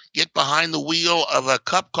you get behind the wheel of a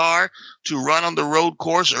Cup car to run on the road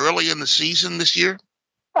course early in the season this year?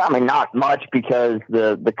 I mean, not much, because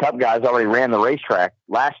the Cup guys already ran the racetrack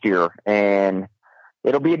last year, and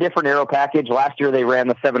it'll be a different aero package. Last year they ran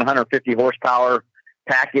the 750 horsepower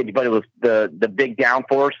package, but it was the big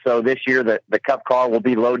downforce. So this year the Cup car will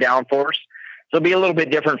be low downforce. So it'll be a little bit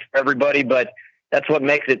different for everybody, but that's what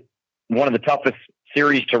makes it one of the toughest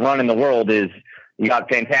series to run in the world. Is you got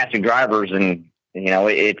fantastic drivers, and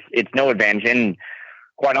it's no advantage. And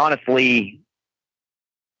quite honestly,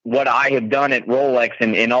 what I have done at Rolex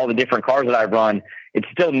and in all the different cars that I've run, it's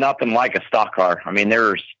still nothing like a stock car. I mean,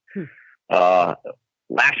 there's last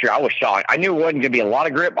year I was shocked. I knew it wasn't going to be a lot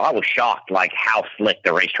of grip. I was shocked like how slick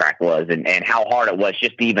the racetrack was and how hard it was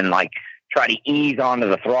just to even like try to ease onto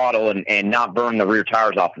the throttle and not burn the rear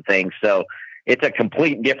tires off the thing. So it's a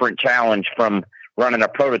complete different challenge from running a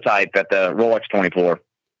prototype at the Rolex 24.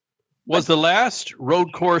 Was the last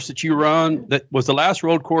road course that you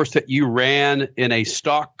ran in a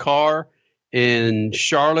stock car in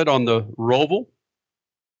Charlotte on the Roval?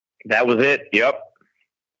 That was it. Yep.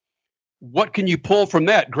 What can you pull from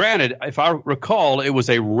that? Granted, if I recall, it was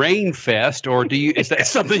a rain fest, or is that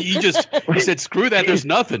something you said, screw that, there's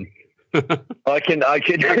nothing? I can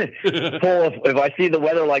pull if I see the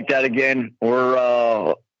weather like that again.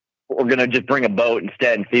 We're gonna just bring a boat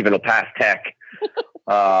instead and see if it'll pass tech.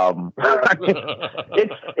 That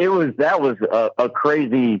was a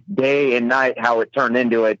crazy day and night how it turned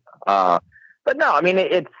into it. But no, I mean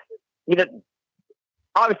it's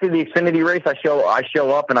obviously the Xfinity race. I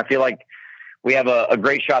show up and I feel like we have a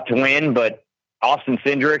great shot to win. But Austin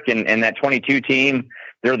Cindric and that 22 team,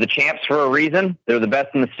 they're the champs for a reason. They're the best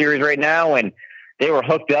in the series right now, and they were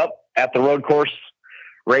hooked up at the road course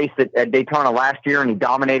race at Daytona last year, and he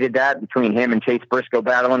dominated that between him and Chase Briscoe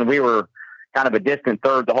battling. We were kind of a distant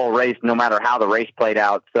third the whole race, no matter how the race played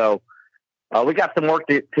out. So we got some work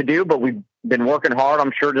to do, but we've been working hard.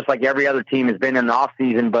 I'm sure just like every other team has been in the off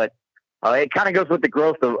season, but it kind of goes with the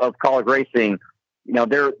growth of college racing.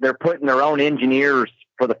 They're putting their own engineers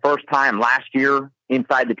for the first time last year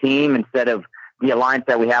inside the team instead of the alliance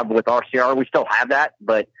that we have with RCR. We still have that,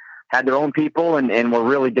 but had their own people, and we're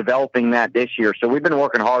really developing that this year. So we've been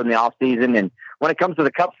working hard in the off season. And when it comes to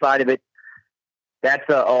the Cup side of it, that's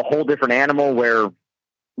a whole different animal where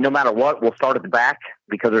no matter what, we'll start at the back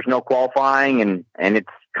because there's no qualifying and it's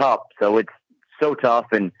Cup. So it's so tough.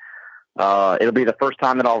 And it'll be the first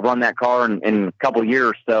time that I'll run that car in a couple of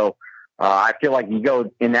years. So I feel like you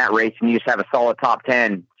go in that race and you just have a solid top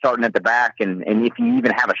 10 starting at the back. And if you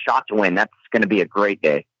even have a shot to win, that's going to be a great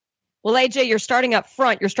day. Well, AJ, you're starting up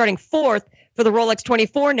front. You're starting fourth for the Rolex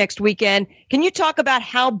 24 next weekend. Can you talk about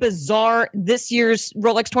how bizarre this year's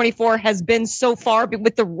Rolex 24 has been so far,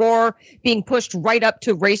 with the Roar being pushed right up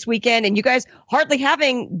to race weekend and you guys hardly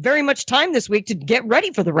having very much time this week to get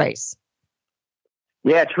ready for the race?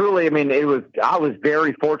 Yeah, truly. I mean, I was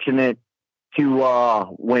very fortunate to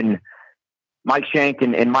when Mike Shank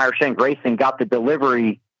and Meyer Shank Racing got the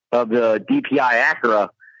delivery of the DPI Acura.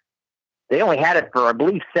 They only had it for, I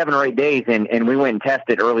believe, 7 or 8 days, and we went and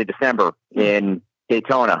tested early December in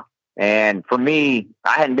Daytona. And for me,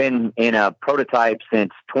 I hadn't been in a prototype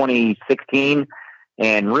since 2016,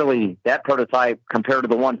 and really that prototype compared to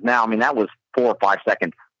the ones now, I mean, that was 4 or 5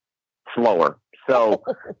 seconds slower. So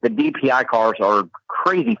the DPI cars are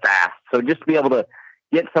crazy fast. So just to be able to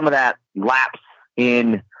get some of that laps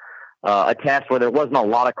in a test where there wasn't a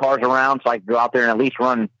lot of cars around, so I could go out there and at least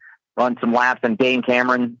run some laps. And Dane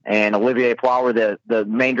Cameron and Olivier Flower, the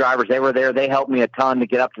main drivers, they were there. They helped me a ton to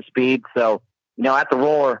get up to speed. So, at the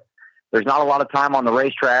Roar, there's not a lot of time on the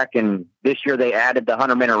racetrack. And this year they added the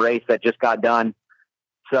 100-minute race that just got done.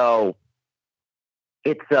 So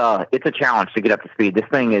it's a challenge to get up to speed. This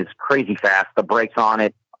thing is crazy fast. The brakes on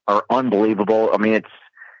it are unbelievable. I mean, it's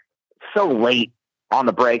so late on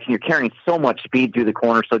the brakes, and you're carrying so much speed through the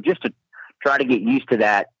corner. So just to try to get used to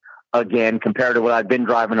that again, compared to what I've been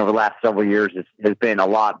driving over the last several years, has been a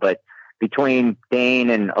lot. But between Dane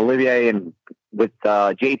and Olivier and with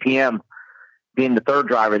JPM being the third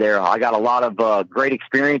driver there, I got a lot of great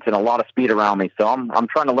experience and a lot of speed around me. So I'm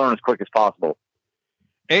trying to learn as quick as possible.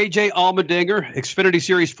 AJ Allmendinger, Xfinity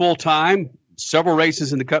Series full-time, several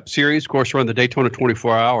races in the Cup Series. Of course, run the Daytona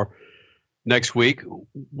 24-hour next week.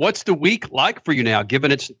 What's the week like for you now,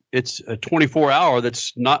 given it's a 24-hour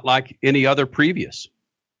that's not like any other previous?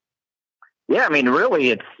 Yeah, I mean,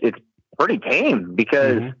 really, it's pretty tame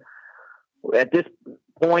because at this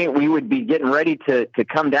point we would be getting ready to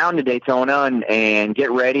come down to Daytona and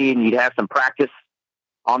get ready, and you'd have some practice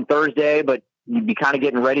on Thursday, but you'd be kind of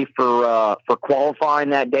getting ready for qualifying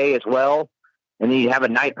that day as well. And then you'd have a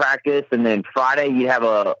night practice, and then Friday you'd have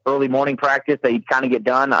a early morning practice that you'd kind of get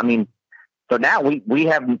done. I mean, so now we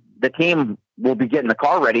have the team will be getting the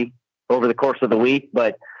car ready over the course of the week,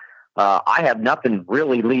 but I have nothing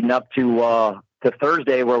really leading up to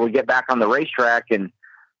Thursday where we get back on the racetrack. And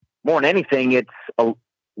more than anything, it's a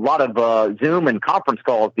lot of Zoom and conference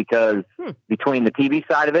calls because between the TV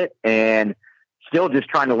side of it and still just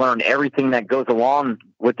trying to learn everything that goes along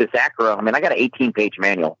with this Acura. I mean, I got an 18-page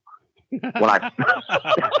manual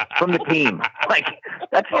from the team. Like,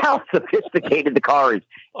 that's how sophisticated the car is.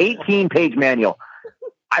 18-page manual.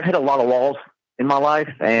 I've hit a lot of walls in my life,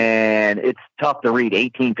 and it's tough to read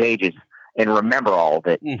 18 pages and remember all of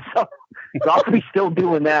it. So I'll be still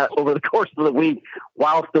doing that over the course of the week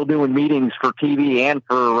while still doing meetings for TV and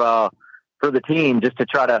for the team, just to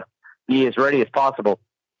try to be as ready as possible.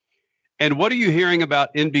 And what are you hearing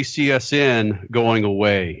about NBCSN going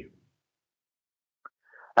away?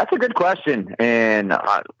 That's a good question. And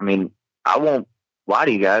I mean, I won't lie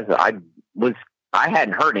to you guys. I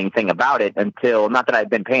hadn't heard anything about it until, not that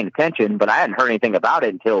I'd been paying attention, but I hadn't heard anything about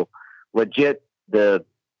it until legit the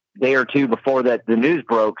day or two before that the news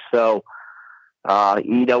broke. So,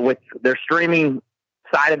 with their streaming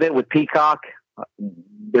side of it with Peacock,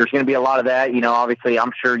 there's going to be a lot of that. Obviously,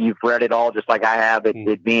 I'm sure you've read it all just like I have,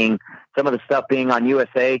 it being some of the stuff being on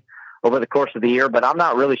USA over the course of the year, but I'm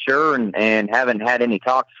not really sure and haven't had any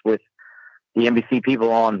talks with the NBC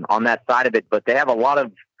people on that side of it, but they have a lot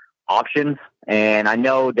of options. And I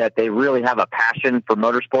know that they really have a passion for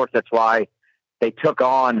motorsports. That's why they took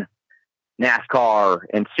on NASCAR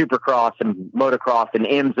and Supercross and motocross and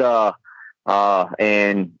IMSA,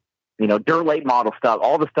 and, dirt late model stuff,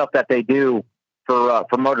 all the stuff that they do for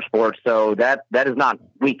motorsports. So that is not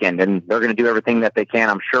weekend, and they're going to do everything that they can,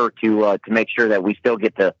 I'm sure, to make sure that we still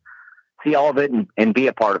get to see all of it and be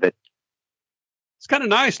a part of it. It's kind of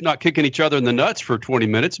nice not kicking each other in the nuts for 20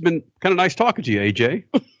 minutes. It's been kind of nice talking to you, AJ.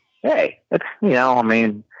 Hey, that's, I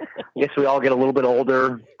mean, I guess we all get a little bit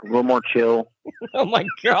older, a little more chill. Oh my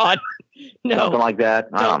God. No. Something like that.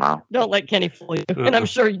 I don't know. Don't let Kenny fool you. And I'm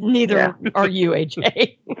sure neither are you,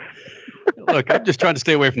 AJ. Look, I'm just trying to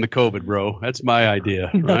stay away from the COVID, bro. That's my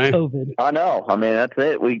idea, right? COVID. I know. I mean, that's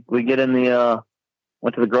it. We get in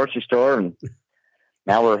went to the grocery store, and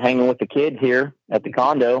now we're hanging with the kids here at the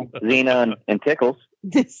condo, Xena and Tickles.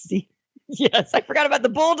 Yes, I forgot about the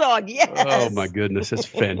bulldog. Yes. Oh, my goodness. That's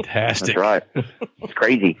fantastic. That's right. It's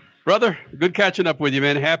crazy. Brother, good catching up with you,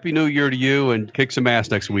 man. Happy New Year to you, and kick some ass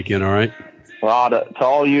next weekend, all right? Well, to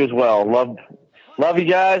all you as well. Love you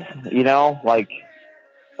guys, like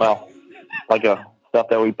stuff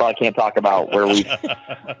that we probably can't talk about where we've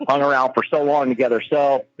hung around for so long together.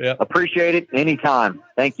 So appreciate it anytime.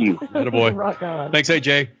 Thank you. Attaboy. Rock on. Thanks,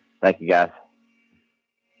 AJ. Thank you, guys.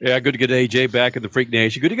 Yeah, good to get AJ back in the Freak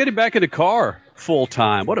Nation. Good to get him back in the car full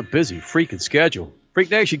time. What a busy freaking schedule. Freak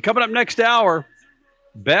Nation, coming up next hour,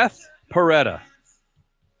 Beth Peretta.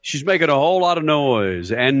 She's making a whole lot of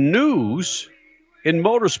noise and news in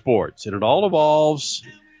motorsports, and it all involves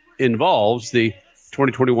the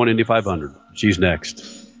 2021 Indy 500. She's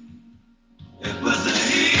next.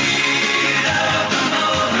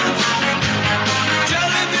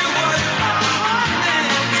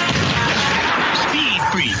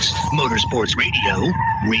 Motorsports Radio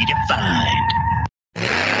redefined.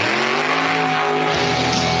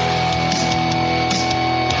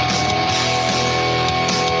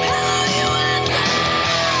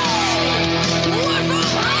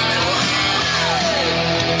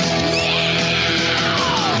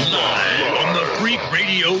 Live on the Freak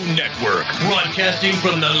Radio Network. Network, broadcasting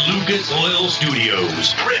from the Lucas Oil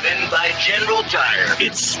Studios. Driven by General Tire.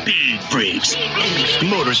 It's Speed Freaks.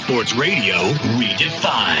 Motorsports Radio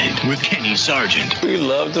redefined with Kenny Sargent. We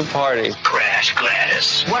love to party. Crash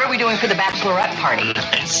Gladys. What are we doing for the bachelorette party?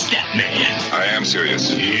 And Statman. I am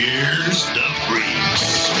serious. Here's the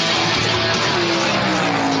Freaks.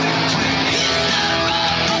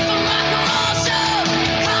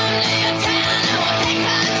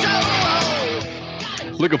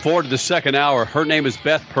 Looking forward to the second hour. Her name is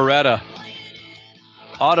Beth Peretta,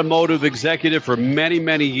 automotive executive for many,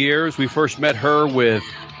 many years. We first met her with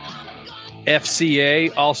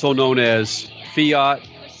FCA, also known as Fiat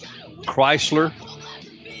Chrysler.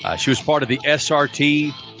 She was part of the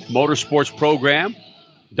SRT Motorsports program,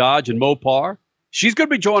 Dodge and Mopar. She's going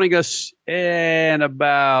to be joining us in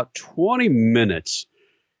about 20 minutes.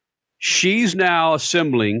 She's now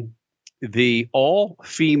assembling the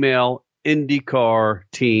all-female IndyCar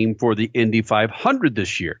team for the Indy 500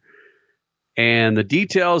 this year. And the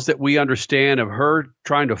details that we understand of her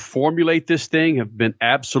trying to formulate this thing have been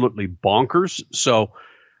absolutely bonkers. So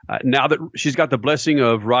now that she's got the blessing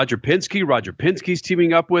of Roger Penske's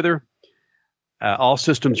teaming up with her, all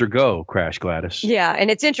systems are go, Crash Gladys. Yeah,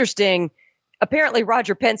 and it's interesting. Apparently,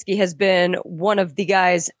 Roger Penske has been one of the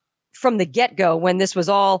guys from the get-go when this was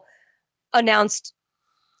all announced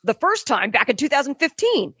the first time back in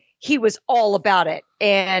 2015. He was all about it.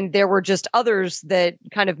 And there were just others that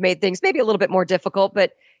kind of made things maybe a little bit more difficult.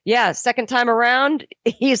 But yeah, second time around,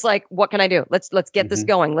 he's like, what can I do? Let's get this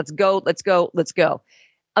going. Let's go.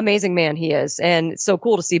 Amazing man he is. And it's so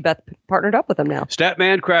cool to see Beth partnered up with him now.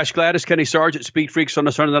 Statman, Crash Gladys, Kenny Sargent, Speed Freaks on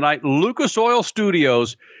the Sunday night. Lucas Oil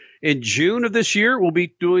Studios in June of this year. We'll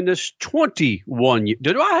be doing this 21 years.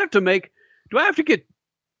 Do I have to get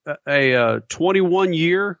a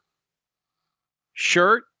 21-year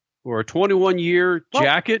shirt? Or a 21-year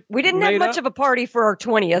jacket. We didn't have much of a party for our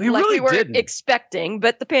 20th we were expecting,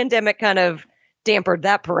 but the pandemic kind of dampened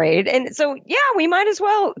that parade. And so, yeah, we might as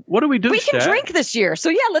well. What do we do, We can drink this year. So,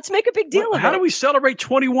 yeah, let's make a big deal of it. How do we celebrate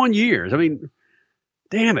 21 years? I mean,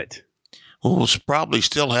 damn it. Well, we'll probably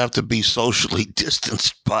still have to be socially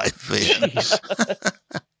distanced by then.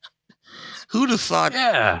 Who'd have thought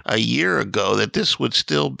a year ago that this would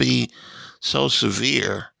still be so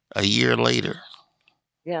severe a year later?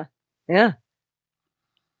 Yeah.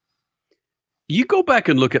 You go back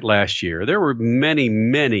and look at last year. There were many,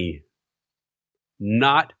 many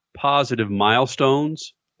not positive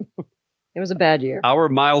milestones. It was a bad year. Our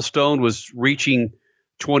milestone was reaching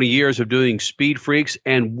 20 years of doing Speed Freaks.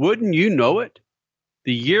 And wouldn't you know it?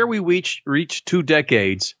 The year we reached 2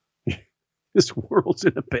 decades, this world's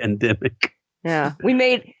in a pandemic. Yeah. We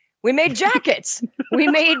made jackets. we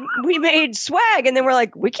made swag. And then we're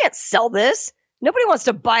like, we can't sell this. Nobody wants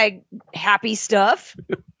to buy happy stuff.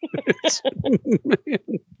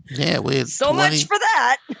 Yeah, we had so much for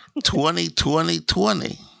that. 20.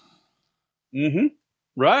 Mm-hmm.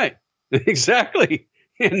 Right. Exactly.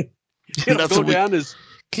 And it'll go down as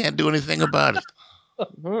can't do anything about it.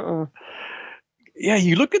 Yeah,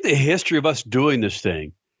 you look at the history of us doing this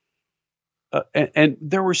thing, and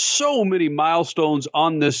there were so many milestones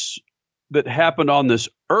on this that happened on this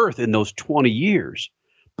earth in those 20 years,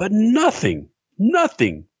 but nothing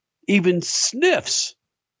even sniffs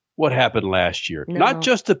what happened last year. No. Not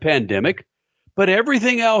just the pandemic, but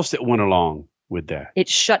everything else that went along with that. It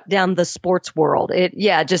shut down the sports world.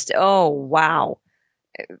 Oh, wow.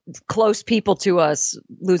 Close people to us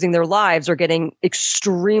losing their lives or getting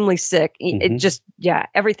extremely sick. It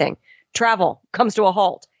everything. Travel comes to a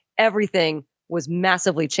halt. Everything was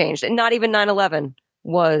massively changed. And not even 9/11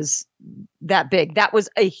 was that big. That was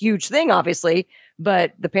a huge thing, obviously,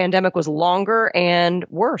 but the pandemic was longer and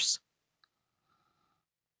worse.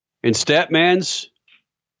 In Statman's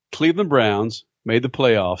Cleveland Browns made the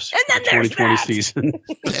playoffs in the 2020 season.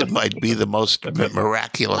 That might be the most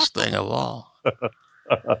miraculous thing of all.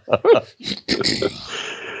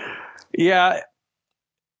 Yeah.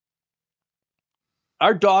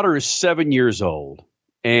 Our daughter is 7 years old,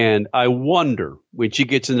 and I wonder when she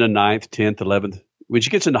gets into 9th, 10th, 11th, when she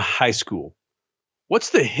gets into high school,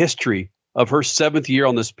 what's the history of her 7th year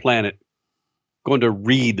on this planet going to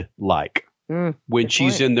read like when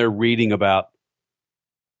she's in there reading about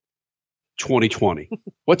 2020?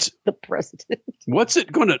 What's the president? What is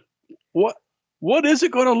it going to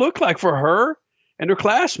look like for her and her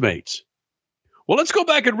classmates? Well, let's go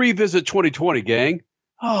back and revisit 2020, gang.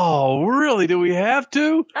 Oh, really? Do we have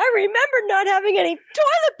to? I remember not having any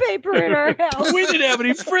toilet paper in our house. We didn't have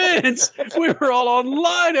any friends. We were all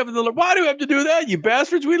online. Why do we have to do that, you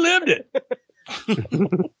bastards? We lived it.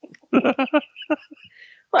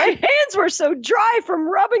 My hands were so dry from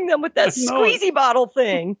rubbing them with that squeezy bottle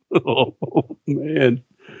thing. Oh, man.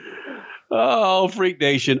 Oh, Freak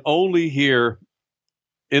Nation. Only here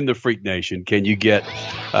in the Freak Nation can you get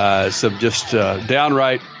some just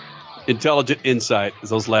downright intelligent insight as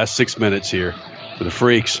those last 6 minutes here for the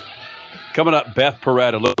Freaks. Coming up, Beth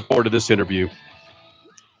Peretta. Look forward to this interview.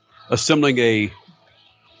 Assembling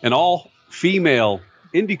an all-female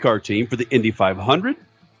IndyCar team for the Indy 500.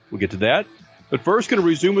 We'll get to that. But first, going to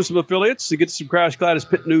resume with some affiliates and get to some Crash Gladys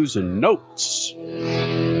pit news and notes.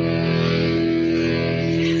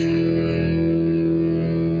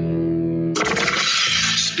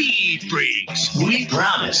 Speed Freaks, we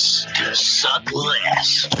promise to suck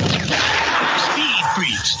less. Speed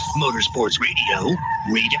Freaks, Motorsports Radio,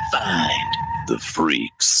 redefined. The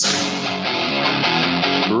Freaks.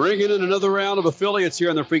 Bringing in another round of affiliates here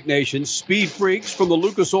in the Freak Nation. Speed Freaks from the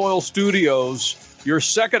Lucas Oil Studios. Your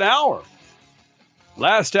second hour.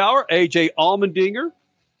 Last hour, AJ Allmendinger.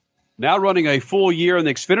 Now running a full year in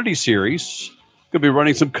the Xfinity Series. Going to be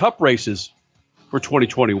running some cup races for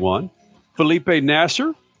 2021. Felipe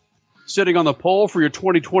Nasser sitting on the pole for your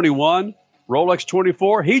 2021 Rolex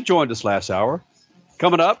 24. He joined us last hour.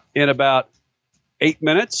 Coming up in about 8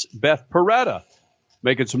 minutes, Beth Peretta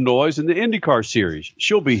making some noise in the IndyCar Series.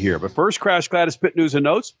 She'll be here. But first, Crash Gladys pit news and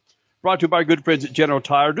notes. Brought to you by our good friends at General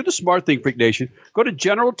Tire. Do the smart thing, Freak Nation. Go to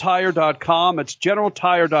GeneralTire.com. It's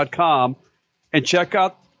GeneralTire.com. And check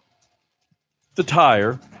out the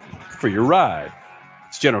tire for your ride.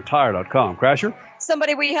 It's GeneralTire.com. Crasher?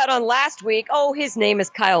 Somebody we had on last week, his name is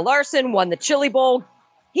Kyle Larson, won the Chili Bowl.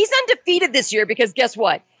 He's undefeated this year because guess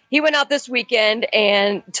what? He went out this weekend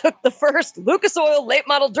and took the first Lucas Oil Late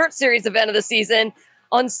Model Dirt Series event of the season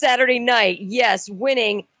on Saturday night. Yes,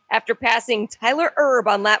 winning after passing Tyler Erb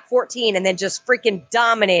on lap 14 and then just freaking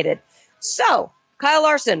dominated. So, Kyle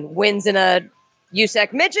Larson wins in a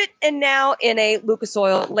USAC Midget and now in a Lucas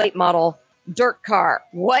Oil Late Model Dirt car.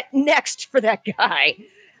 What next for that guy?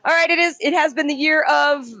 All right, it has been the year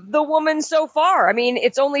of the woman so far. I mean,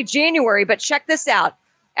 it's only January, but check this out.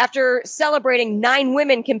 After celebrating 9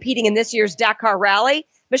 women competing in this year's Dakar Rally,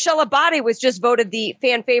 Michelle Abadi was just voted the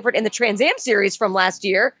fan favorite in the Trans Am Series from last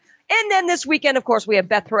year. And then this weekend, of course, we have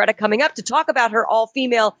Beth Peretta coming up to talk about her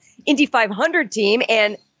all-female Indy 500 team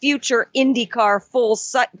and future IndyCar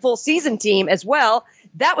full season team as well.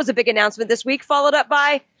 That was a big announcement this week, followed up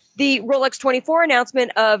by the Rolex 24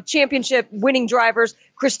 announcement of championship winning drivers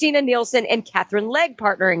Christina Nielsen and Catherine Legg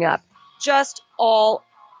partnering up. Just all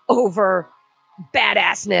over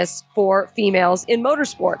badassness for females in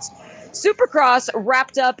motorsports. Supercross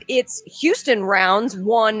wrapped up its Houston rounds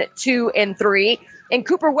 1, 2, and 3, and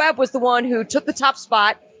Cooper Webb was the one who took the top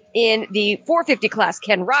spot in the 450 class.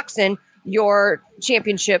 Ken Roczen, your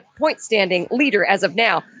championship point standing leader as of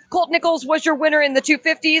now. Colt Nichols was your winner in the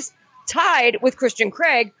 250s, tied with Christian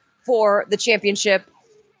Craig for the championship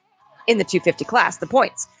in the 250 class, the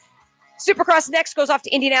points. Supercross next goes off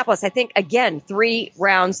to Indianapolis. I think, again, 3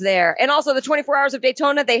 rounds there. And also the 24 Hours of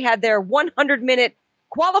Daytona, they had their 100-minute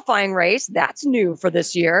qualifying race. That's new for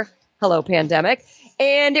this year. Hello, pandemic.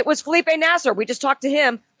 And it was Felipe Nasser. We just talked to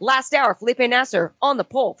him last hour. Felipe Nasser on the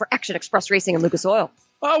pole for Action Express Racing and Lucas Oil.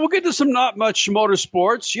 We'll get to some not much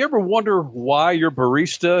motorsports. You ever wonder why your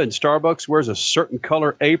barista in Starbucks wears a certain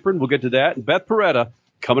color apron? We'll get to that. And Beth Peretta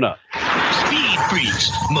coming up. Speed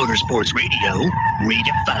Freaks, Motorsports Radio,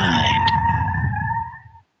 redefined.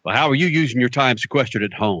 Well, how are you using your time sequestered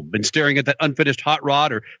at home? Been staring at that unfinished hot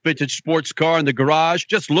rod or vintage sports car in the garage,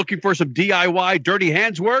 just looking for some DIY dirty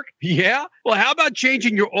hands work? Yeah? Well, how about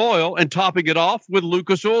changing your oil and topping it off with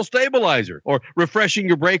Lucas Oil Stabilizer? Or refreshing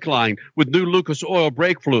your brake line with new Lucas Oil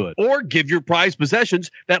brake fluid? Or give your prized possessions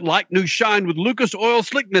that like new shine with Lucas Oil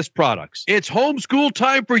Slickness products? It's homeschool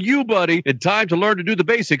time for you, buddy, and time to learn to do the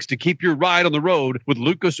basics to keep your ride on the road with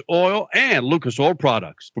Lucas Oil and Lucas Oil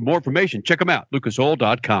products. For more information, check them out,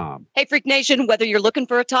 lucasoil.com. Hey, Freak Nation, whether you're looking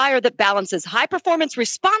for a tire that balances high-performance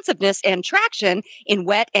responsiveness and traction in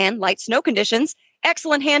wet and light snow conditions,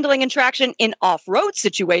 excellent handling and traction in off-road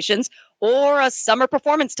situations, or a summer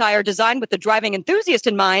performance tire designed with the driving enthusiast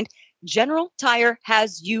in mind, General Tire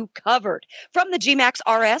has you covered. From the G-Max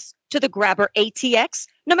RS to the Grabber ATX,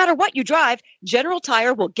 no matter what you drive, General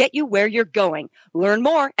Tire will get you where you're going. Learn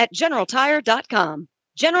more at GeneralTire.com.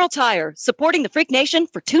 General Tire, supporting the Freak Nation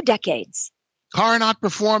for 2 decades. Car not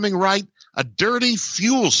performing right, a dirty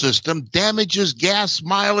fuel system damages gas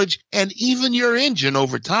mileage and even your engine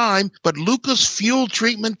over time, but Lucas Fuel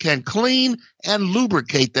Treatment can clean and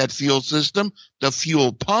lubricate that fuel system, the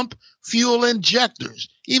fuel pump, fuel injectors,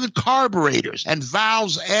 even carburetors and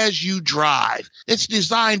valves as you drive. It's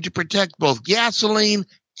designed to protect both gasoline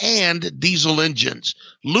and diesel engines.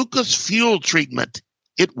 Lucas Fuel Treatment.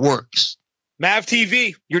 It works. MAV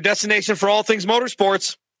TV, your destination for all things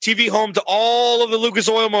motorsports. TV home to all of the Lucas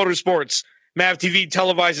Oil Motorsports. MAV TV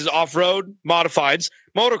televises off-road, modifieds,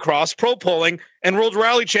 motocross, pro polling, and World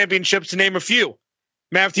Rally Championships, to name a few.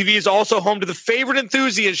 MAV TV is also home to the favorite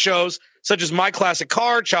enthusiast shows such as My Classic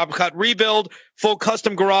Car, Chop Cut Rebuild, Full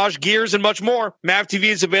Custom Garage, Gears, and much more. MAV TV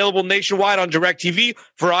is available nationwide on DirecTV,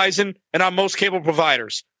 Verizon, and on most cable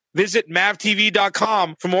providers. Visit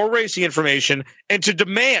MAVTV.com for more racing information and to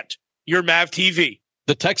demand your MAV TV.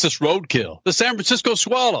 The Texas Roadkill, the San Francisco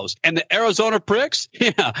Swallows, and the Arizona Pricks?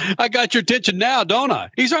 Yeah, I got your attention now, don't I?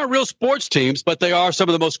 These aren't real sports teams, but they are some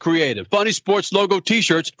of the most creative, funny sports logo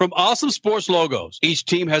t-shirts from Awesome Sports Logos. Each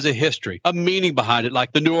team has a history, a meaning behind it,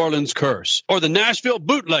 like the New Orleans Curse or the Nashville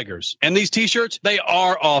Bootleggers. And these t-shirts, they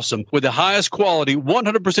are awesome, with the highest quality,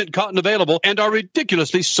 100% cotton available, and are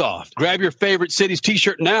ridiculously soft. Grab your favorite city's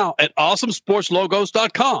t-shirt now at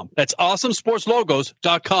awesomesportslogos.com. That's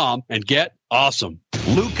awesomesportslogos.com and get awesome.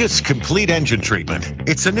 Lucas Complete Engine Treatment.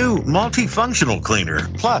 It's a new multifunctional cleaner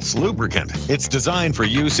plus lubricant. It's designed for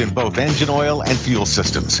use in both engine oil and fuel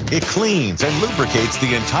systems. It cleans and lubricates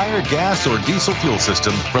the entire gas or diesel fuel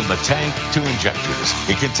system from the tank to injectors.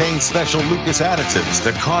 It contains special Lucas additives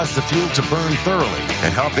that cause the fuel to burn thoroughly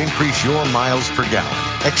and help increase your miles per gallon.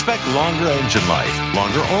 Expect longer engine life,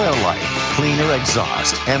 longer oil life, cleaner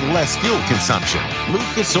exhaust, and less fuel consumption.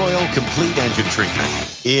 Lucas Oil Complete Engine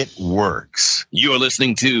Treatment. It works. You're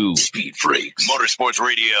listening to Speed Freaks Motorsports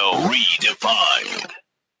Radio Redefined.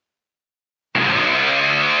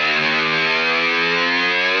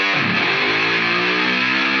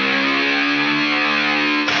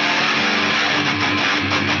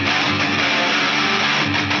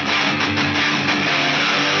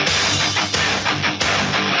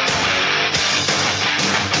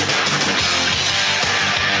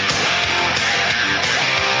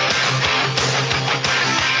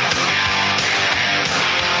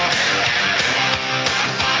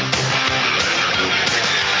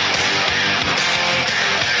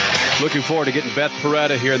 Looking forward to getting Beth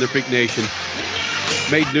Peretta here in the Freak Nation.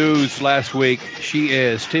 Made news last week. She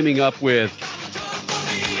is teaming up with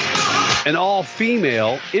an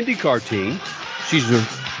all-female IndyCar team. She's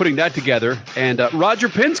putting that together. And Roger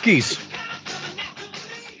Penske's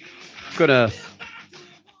going to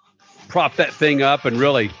prop that thing up and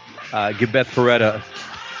really give Beth Peretta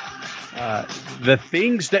the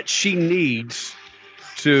things that she needs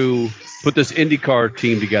to put this IndyCar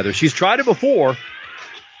team together. She's tried it before,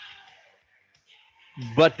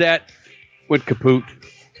 but that went kaput.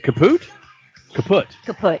 Kaput? Kaput.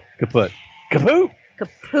 Kaput. Kaput. Kaput.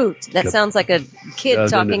 Kaput. That sounds like a kid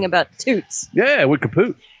talking about toots. Yeah, it went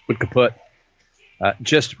kaput. Went kaput.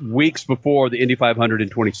 Just weeks before the Indy 500 in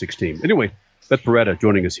 2016. Anyway, Beth Peretta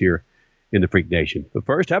joining us here in the Freak Nation. But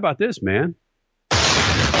first, how about this, man?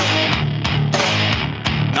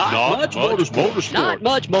 Not much motorsport. Not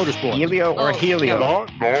much motorsport. Helio or Helio?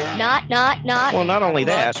 Not. Well, not only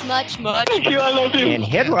that. Much. Thank you, I love you. And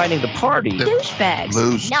headlining the party. Douchebags.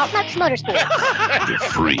 Loose. Not much motorsport. The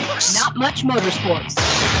Freaks. Not much motorsports.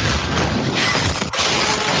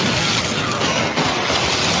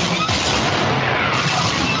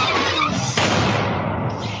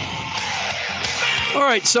 All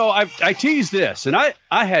right, so I teased this, and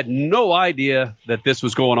I had no idea that this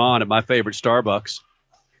was going on at my favorite Starbucks.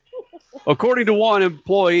 According to one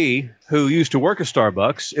employee who used to work at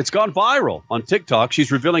Starbucks, it's gone viral on TikTok.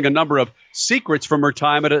 She's revealing a number of secrets from her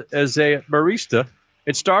time as a barista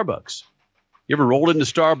at Starbucks. You ever rolled into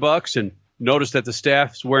Starbucks and noticed that the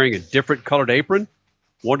staff's wearing a different colored apron?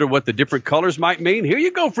 Wonder what the different colors might mean? Here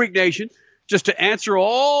you go, Freak Nation, just to answer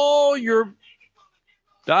all your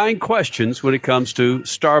dying questions when it comes to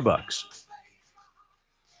Starbucks.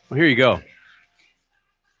 Well, here you go.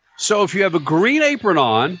 So if you have a green apron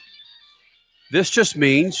on, this just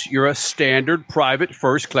means you're a standard private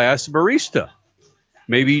first-class barista.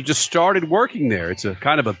 Maybe you just started working there. It's a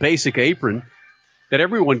kind of a basic apron that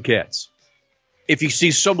everyone gets. If you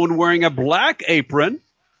see someone wearing a black apron,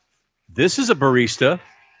 this is a barista.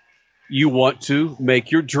 You want to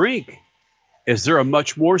make your drink. Is there a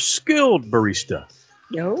much more skilled barista?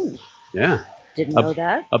 No. Yeah. Didn't know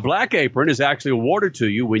that. A black apron is actually awarded to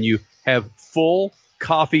you when you have full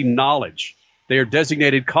coffee knowledge. They are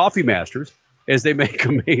designated coffee masters as they make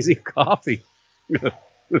amazing coffee.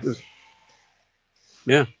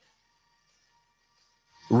 Yeah.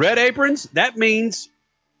 Red aprons, that means,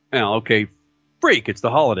 okay, freak, it's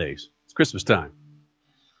the holidays. It's Christmas time.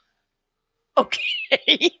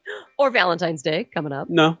 Okay. Or Valentine's Day coming up.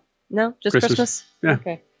 No, just Christmas? Yeah.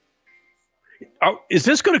 Okay. Is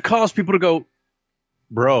this going to cause people to go,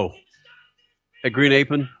 Bro. A green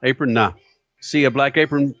apron? Nah. See a black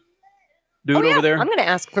apron dude over there? I'm going to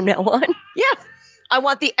ask from now on. Yeah. I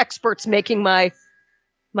want the experts making my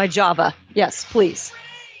Java. Yes, please.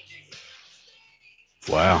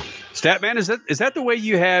 Wow. Statman, is that the way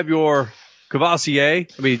you have your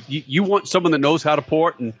Cavassier? I mean, you want someone that knows how to pour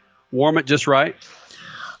it and warm it just right?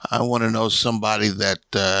 I want to know somebody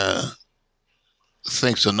that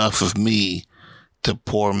thinks enough of me to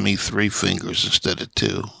pour me 3 fingers instead of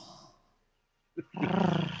 2.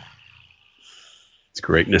 It's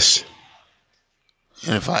greatness.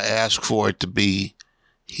 And if I ask for it to be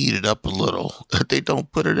heated up a little, they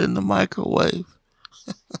don't put it in the microwave.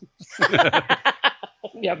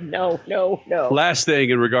 Yeah, no. Last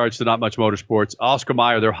thing in regards to Not Much Motorsports, Oscar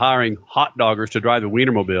Mayer, they're hiring hot doggers to drive the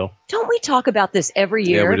Wienermobile. Don't we talk about this every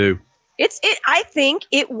year? Yeah, we do. I think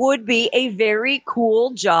it would be a very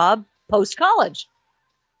cool job post-college.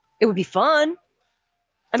 It would be fun.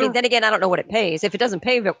 I mean, then again, I don't know what it pays. If it doesn't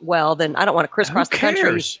pay well, then I don't want to crisscross the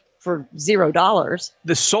country for $0.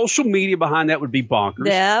 The social media behind that would be bonkers.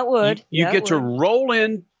 That would. You get to roll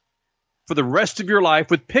in for the rest of your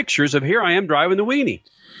life with pictures of here I am driving the weenie.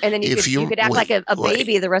 And then you could act like a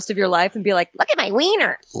baby the rest of your life and be like, look at my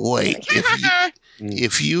wiener. Wait,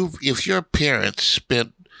 if your parents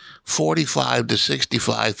spent $45,000 to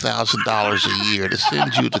 $65,000 a year to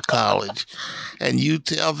send you to college, and you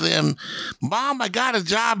tell them, "Mom, I got a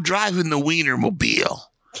job driving the Wienermobile,"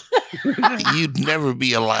 you'd never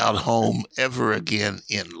be allowed home ever again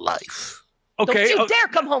in life. Okay. Don't you dare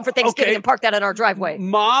come home for Thanksgiving and park that in our driveway.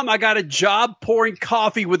 Mom, I got a job pouring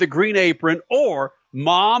coffee with a green apron, or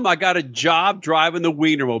Mom, I got a job driving the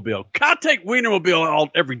Wienermobile. I'll take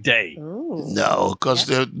Wienermobile every day. Ooh. No, because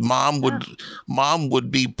mom would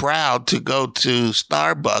be proud to go to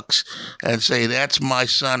Starbucks and say, "That's my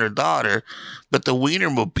son or daughter," but the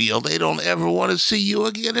Wienermobile, they don't ever want to see you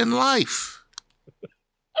again in life.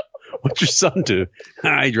 What's your son do?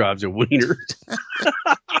 He drives a wiener.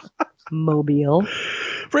 Mobile.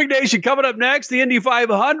 Freak Nation, coming up next, the Indy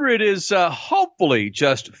 500 is hopefully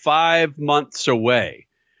just 5 months away.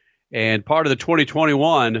 And part of the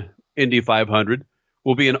 2021 Indy 500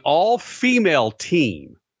 will be an all-female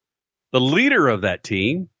team. The leader of that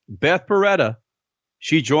team, Beth Beretta,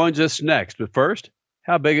 she joins us next. But first,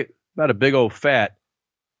 about a big old fat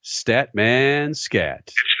Statman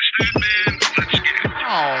Scat.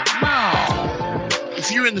 Oh, no. If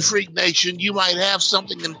you're in the Freak Nation, you might have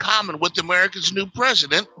something in common with America's new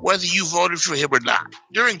president, whether you voted for him or not.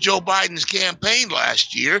 During Joe Biden's campaign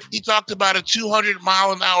last year, he talked about a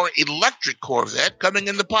 200-mile-an-hour electric Corvette coming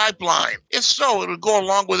in the pipeline. If so, it would go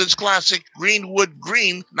along with his classic Greenwood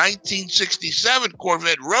Green 1967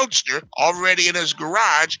 Corvette Roadster already in his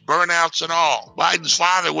garage, burnouts and all. Biden's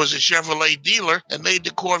father was a Chevrolet dealer and made the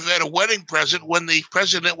Corvette a wedding present when the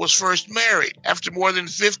president was first married. After more than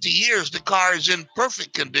 50 years, the car is in perfect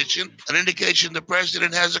condition, an indication the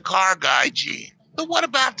president has a car guy gene. But what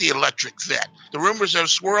about the electric Vet? The rumors have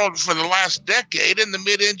swirled for the last decade, and the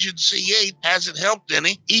mid-engine C8 hasn't helped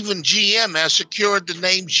any. Even GM has secured the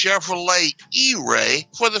name Chevrolet E-Ray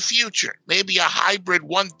for the future. Maybe a hybrid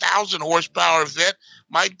 1,000-horsepower Vet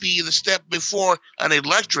might be the step before an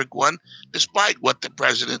electric one, despite what the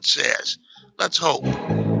president says. Let's hope.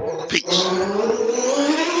 Peace.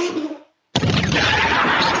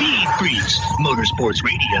 Speed Freaks, Motorsports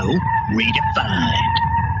Radio, redefined.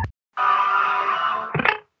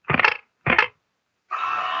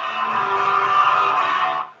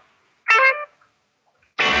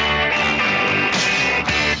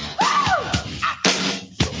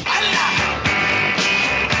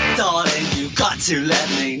 Darling, you got to let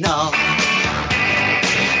me know.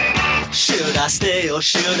 Should I stay or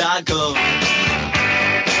should I go?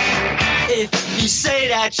 If you say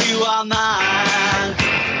that you are mine.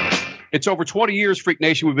 It's over 20 years, Freak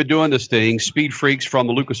Nation, we've been doing this thing. Speed Freaks from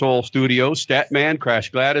the Lucas Oil Studios. Statman,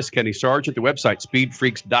 Crash Gladys, Kenny Sargent, the website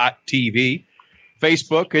speedfreaks.tv.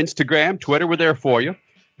 Facebook, Instagram, Twitter, we're there for you.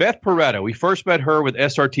 Beth Beretta, we first met her with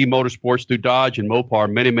SRT Motorsports through Dodge and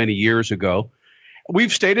Mopar many, many years ago.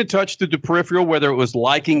 We've stayed in touch through the peripheral, whether it was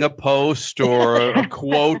liking a post or a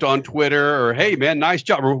quote on Twitter or, hey, man, nice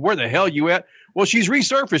job, or where the hell you at? Well, she's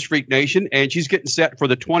resurfaced, Freak Nation, and she's getting set for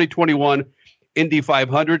the 2021 Indy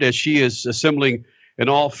 500 as she is assembling an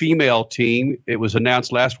all-female team. It was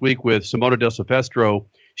announced last week with Simona Del Silvestro.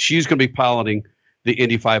 She's going to be piloting the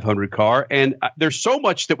Indy 500 car. And there's so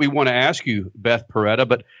much that we want to ask you, Beth Beretta,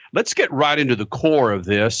 but let's get right into the core of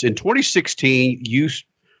this. In 2016,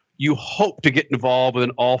 you hope to get involved with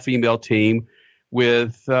an all-female team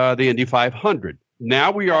with the Indy 500.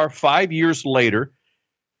 Now we are 5 years later.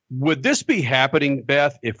 Would this be happening,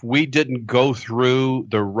 Beth, if we didn't go through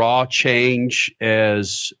the raw change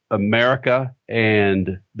as America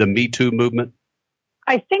and the Me Too movement?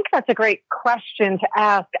 I think that's a great question to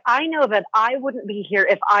ask. I know that I wouldn't be here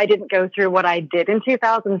if I didn't go through what I did in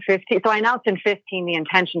 2015. So I announced in 15 the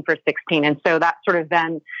intention for 16. And so that sort of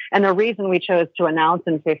then, and the reason we chose to announce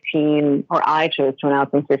in 15, or I chose to announce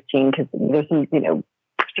in 15, because there's some,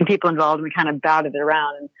 some people involved, we kind of batted it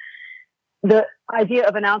around. And the idea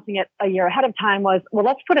of announcing it a year ahead of time was, well,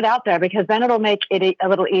 let's put it out there because then it'll make it a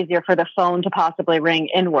little easier for the phone to possibly ring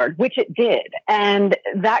inward, which it did. And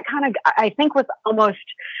that kind of, I think, was almost,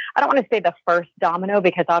 I don't want to say the first domino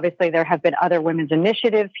because obviously there have been other women's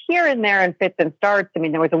initiatives here and there in fits and starts. I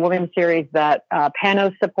mean, there was a women's series that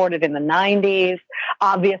Panos supported in the 90s.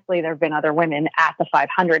 Obviously, there have been other women at the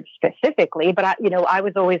 500 specifically, but I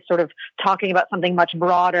was always sort of talking about something much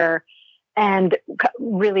broader and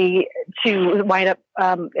really to wind up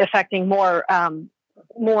affecting more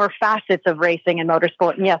facets of racing and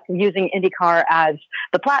motorsport. And yes, using IndyCar as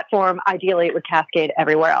the platform, ideally it would cascade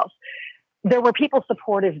everywhere else. There were people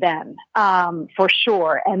supportive then, for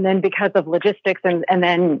sure. And then because of logistics and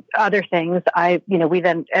then other things, we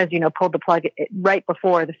then, as you know, pulled the plug right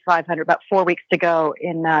before the 500, about 4 weeks to go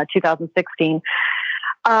in 2016.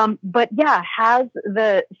 But yeah, has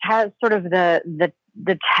sort of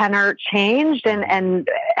the tenor changed and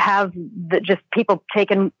have just people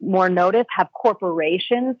taken more notice? Have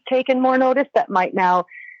corporations taken more notice that might now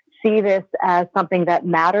see this as something that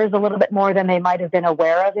matters a little bit more than they might have been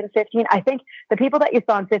aware of in 15? I think the people that you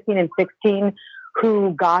saw in 15 and 16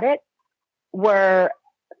 who got it were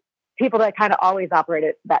people that kind of always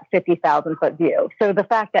operated that 50,000 foot view. So the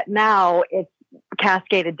fact that now it's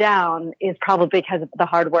cascaded down is probably because of the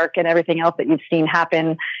hard work and everything else that you've seen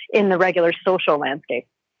happen in the regular social landscape.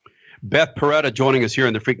 Beth Peretta joining us here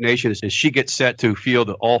in the Freak Nation as she gets set to field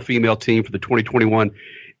the all-female team for the 2021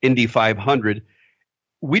 Indy 500.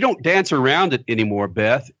 We don't dance around it anymore,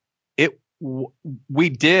 Beth. We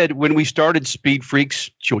did when we started Speed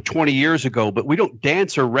Freaks 20 years ago, but we don't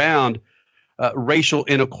dance around racial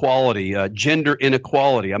inequality, gender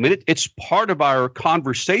inequality. I mean, it's part of our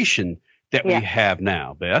conversation that we have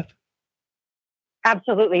now, Beth.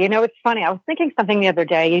 Absolutely. It's funny. I was thinking something the other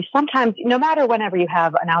day. You sometimes, no matter whenever you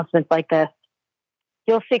have announcements like this,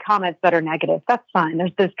 you'll see comments that are negative. That's fine.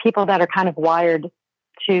 There's people that are kind of wired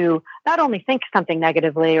to not only think something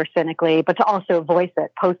negatively or cynically, but to also voice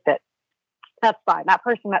it, post it. That's fine. That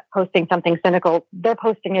person that's posting something cynical, they're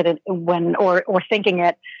posting it or thinking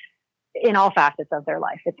it in all facets of their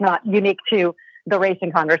life. It's not unique to the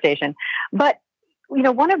racing conversation. But,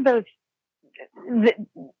 one of those,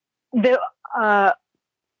 the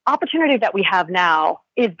opportunity that we have now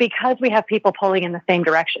is because we have people pulling in the same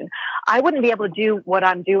direction. I wouldn't be able to do what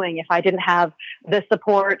I'm doing if I didn't have the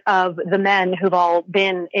support of the men who've all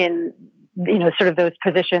been in, sort of those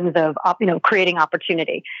positions of, creating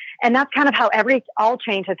opportunity. And that's kind of how all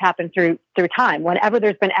change has happened through time. Whenever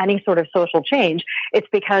there's been any sort of social change, it's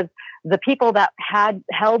because the people that had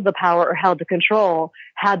held the power or held the control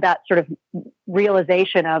had that sort of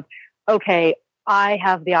realization of, okay, I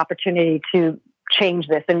have the opportunity to change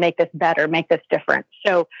this and make this better, make this different.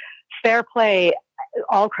 So fair play,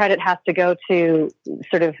 all credit has to go to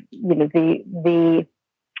sort of,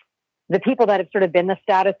 the people that have sort of been the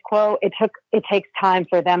status quo. It takes time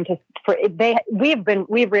for them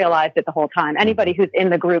we've realized it the whole time. Anybody who's in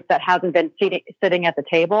the group that hasn't been sitting at the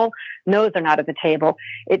table knows they're not at the table.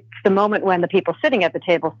 It's the moment when the people sitting at the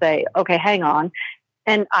table say, okay, hang on.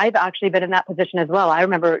 And I've actually been in that position as well. I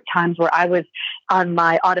remember times where I was on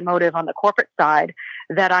my automotive on the corporate side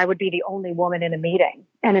that I would be the only woman in a meeting.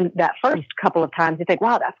 And in that first couple of times, you think,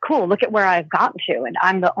 wow, that's cool. Look at where I've gotten to. And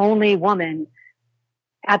I'm the only woman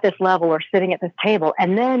at this level or sitting at this table.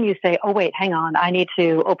 And then you say, oh, wait, hang on. I need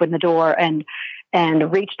to open the door and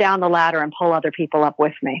reach down the ladder and pull other people up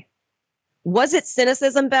with me. Was it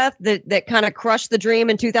cynicism, Beth, that kind of crushed the dream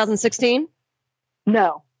in 2016?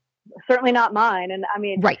 No. Certainly not mine. And I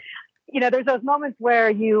mean, right. There's those moments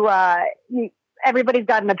where everybody's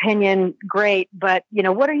got an opinion. Great. But,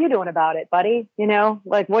 what are you doing about it, buddy?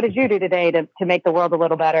 Like, what did you do today to make the world a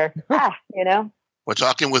little better? We're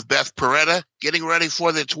talking with Beth Peretta, getting ready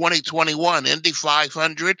for the 2021 Indy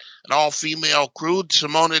 500, an all-female crew.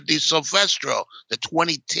 Simona Di Silvestro, the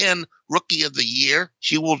 2010 Rookie of the Year.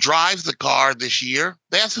 She will drive the car this year.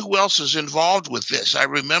 Beth, who else is involved with this? I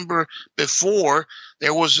remember before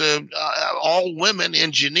there was all women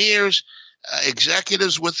engineers,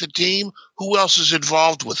 executives with the team. Who else is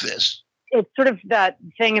involved with this? it's sort of that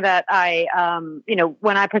thing that I,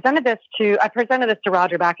 when I presented this to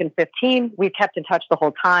Roger back in 2015. We've kept in touch the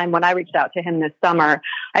whole time. When I reached out to him this summer,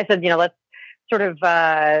 I said, let's sort of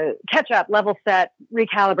catch up, level set,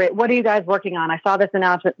 recalibrate. What are you guys working on? I saw this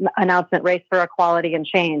announcement, Race for Equality and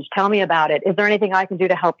Change. Tell me about it. Is there anything I can do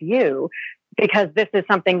to help you? Because this is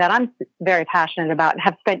something that I'm very passionate about and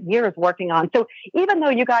have spent years working on. So even though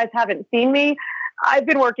you guys haven't seen me, I've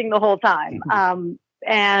been working the whole time.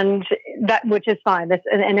 And that, which is fine.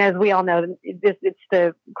 And as we all know, it's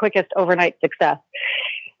the quickest overnight success,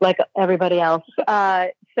 like everybody else.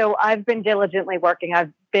 So I've been diligently working.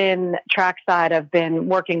 I've been trackside. I've been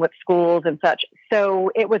working with schools and such. So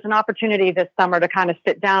it was an opportunity this summer to kind of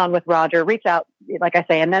sit down with Roger, reach out, like I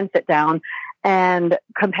say, and then sit down and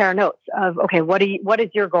compare notes of, okay, what is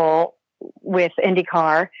your goal with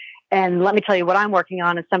IndyCar? And let me tell you what I'm working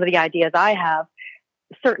on and some of the ideas I have.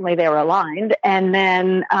 Certainly they were aligned. And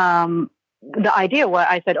then the idea was,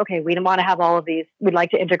 I said, okay, we want to have all of these. We'd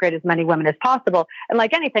like to integrate as many women as possible. And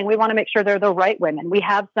like anything, we want to make sure they're the right women. We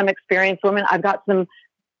have some experienced women. I've got some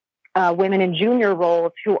women in junior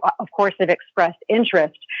roles who, of course, have expressed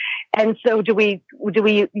interest. And so do we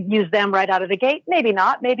use them right out of the gate? Maybe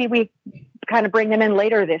not. Maybe we kind of bring them in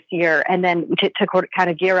later this year and then to kind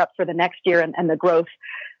of gear up for the next year and the growth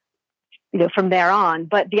from there on.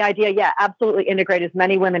 But the idea, absolutely integrate as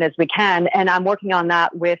many women as we can. And I'm working on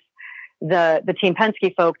that with the Team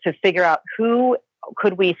Penske folks to figure out who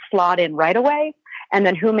could we slot in right away and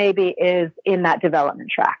then who maybe is in that development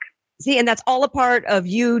track. See, and that's all a part of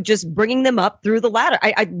you just bringing them up through the ladder.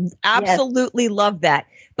 I absolutely love that.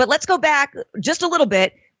 But let's go back just a little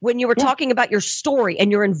bit when you were talking about your story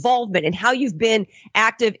and your involvement and how you've been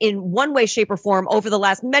active in one way, shape, or form over the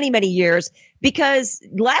last many, many years, because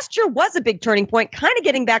last year was a big turning point, kind of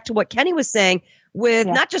getting back to what Kenny was saying with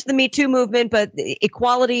not just the Me Too movement, but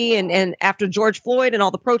equality and after George Floyd and all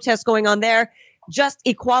the protests going on there, just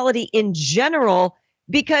equality in general,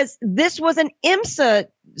 because this was an IMSA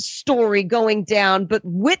story going down, but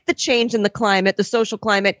with the change in the climate, the social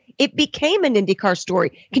climate, it became an IndyCar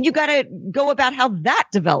story. Can you go about how that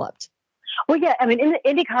developed? Well, yeah, I mean,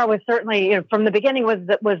 IndyCar was certainly from the beginning was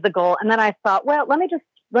the goal, and then I thought, well, let me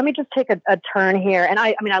just take a turn here. And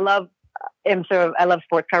I love IMSA, I love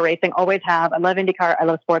sports car racing, always have. I love IndyCar, I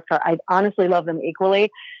love sports car. I honestly love them equally.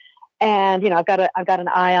 And I've got an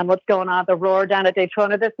eye on what's going on at the Roar down at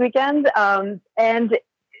Daytona this weekend. And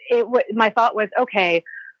my thought was, okay,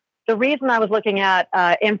 the reason I was looking at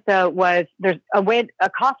IMSA was there's a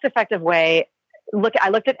cost-effective way. I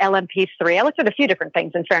looked at LMP3. I looked at a few different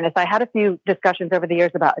things. In fairness, I had a few discussions over the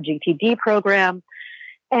years about a GTD program,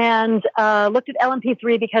 and looked at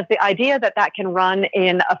LMP3 because the idea that can run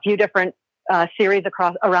in a few different series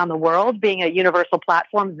around the world, being a universal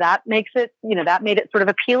platform, that makes it, that made it sort of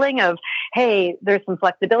appealing. Of, hey, there's some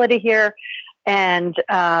flexibility here, and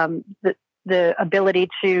the ability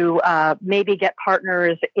to maybe get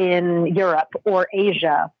partners in Europe or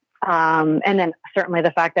Asia. And then certainly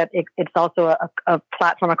the fact that it's also a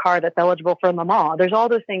platform, a car that's eligible for Le Mans. There's all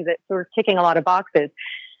those things that sort of ticking a lot of boxes.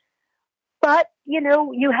 But,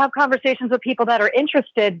 you have conversations with people that are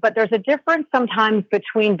interested, but there's a difference sometimes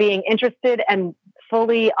between being interested and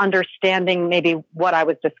fully understanding maybe what I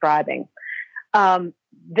was describing.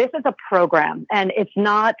 This is a program, and it's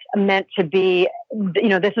not meant to be,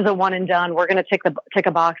 this is a one and done. We're going to tick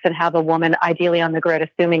a box and have a woman ideally on the grid,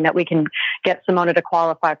 assuming that we can get Simona to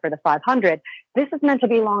qualify for the 500. This is meant to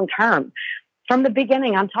be long term. From the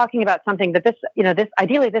beginning, I'm talking about something that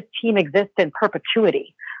ideally this team exists in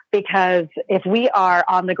perpetuity. Because if we are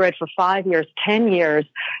on the grid for 5 years, 10 years,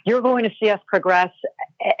 you're going to see us progress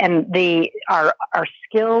and our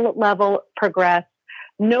skill level progress.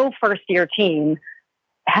 No first year team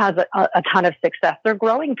has a ton of success. They're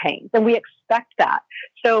growing pains, and we expect that.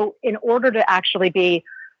 So in order to actually be,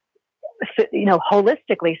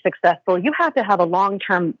 holistically successful, you have to have a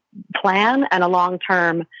long-term plan and a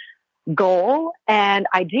long-term goal, and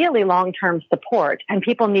ideally long-term support. And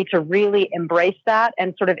people need to really embrace that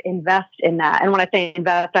and sort of invest in that. And when I say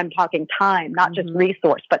invest, I'm talking time, not just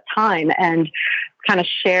resource, but time, and kind of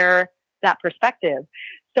share that perspective.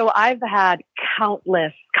 So I've had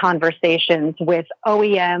countless conversations with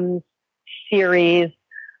OEMs, series,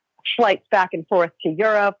 flights back and forth to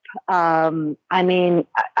Europe. I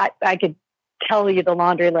could tell you the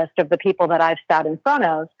laundry list of the people that I've sat in front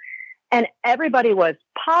of. And everybody was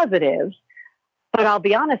positive, but I'll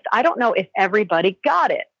be honest, I don't know if everybody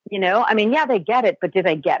got it. They get it, but do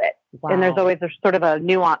they get it? Wow. And there's sort of a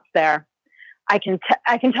nuance there. I can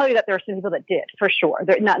tell you that there are some people that did, for sure.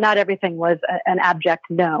 Not everything was an abject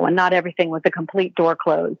no, and not everything was a complete door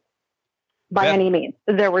closed. by any means.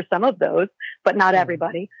 There were some of those, but not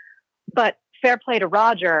everybody. But fair play to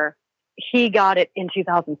Roger. He got it in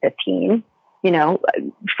 2015,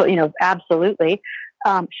 absolutely.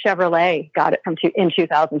 Chevrolet got it in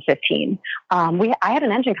 2015. I had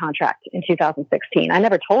an engine contract in 2016. I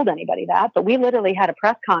never told anybody that, but we literally had a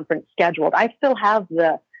press conference scheduled. I still have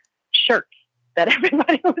the shirts that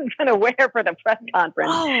everybody was going to wear for the press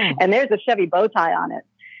conference. Oh. And there's a Chevy bow tie on it,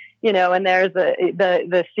 and there's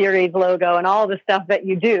the series logo and all the stuff that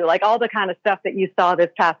you do, like all the kind of stuff that you saw this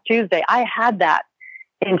past Tuesday. I had that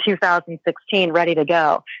in 2016 ready to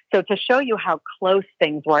go. So to show you how close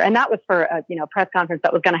things were, and that was for a press conference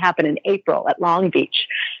that was going to happen in April at Long Beach.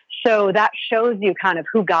 So that shows you kind of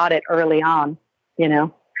who got it early on,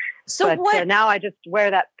 So but, now I just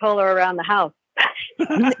wear that polo around the house.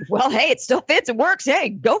 Well, hey, it still fits. It works. Hey,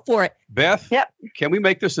 go for it. Beth, yep. Can we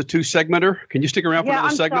make this a 2-segmenter? Can you stick around for another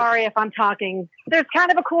segment? I'm sorry if I'm talking. There's kind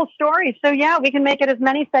of a cool story. So, yeah, we can make it as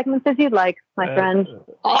many segments as you'd like, my friend.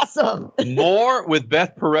 Awesome. More with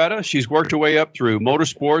Beth Peretta. She's worked her way up through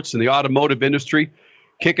motorsports and the automotive industry,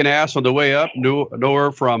 kicking ass on the way up. Knew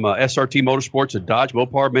her from SRT Motorsports at Dodge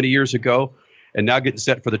Mopar many years ago, and now getting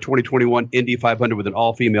set for the 2021 Indy 500 with an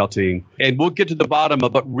all-female team. And we'll get to the bottom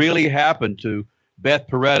of what really happened to Beth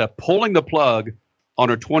Peretta pulling the plug on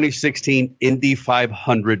her 2016 Indy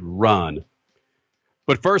 500 run.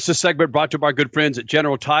 But first, this segment brought to you by our good friends at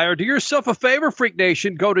General Tire. Do yourself a favor, Freak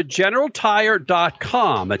Nation. Go to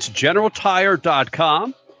GeneralTire.com. That's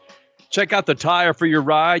GeneralTire.com. Check out the tire for your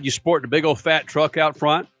ride. You sport a big old fat truck out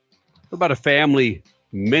front. What about a family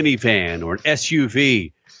minivan or an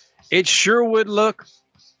SUV? It sure would look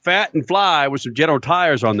fat and fly with some General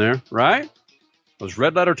Tires on there, right? Those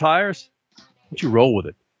red letter tires. Why don't you roll with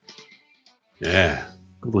it? Yeah.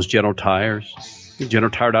 Those General Tires.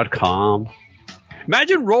 GeneralTire.com.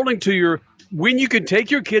 Imagine rolling to when you can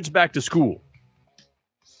take your kids back to school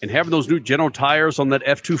and having those new General Tires on that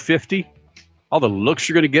F-250. All the looks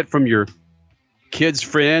you're going to get from your kids'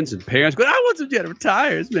 friends and parents. Going, I want some General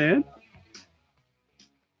Tires, man.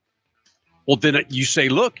 Well, then you say,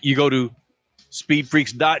 look, you go to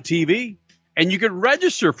speedfreaks.tv and you can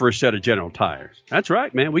register for a set of General Tires. That's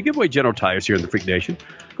right, man. We give away General Tires here in the Freak Nation.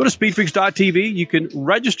 Go to speedfreaks.tv. You can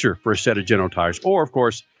register for a set of General Tires. Or, of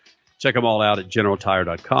course, check them all out at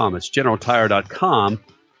GeneralTire.com. It's GeneralTire.com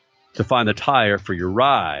to find the tire for your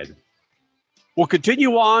ride. We'll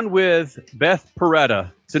continue on with Beth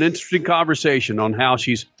Peretta. It's an interesting conversation on how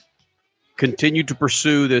she's continued to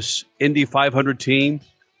pursue this Indy 500 team,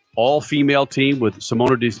 all-female team with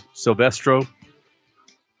Simona Di Silvestro.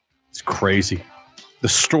 It's crazy. The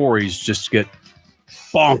stories just get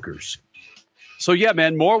bonkers. So, yeah,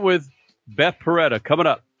 man, more with Beth Peretta coming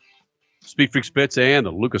up. Speed Freak Spitz and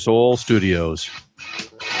the Lucas Oil Studios.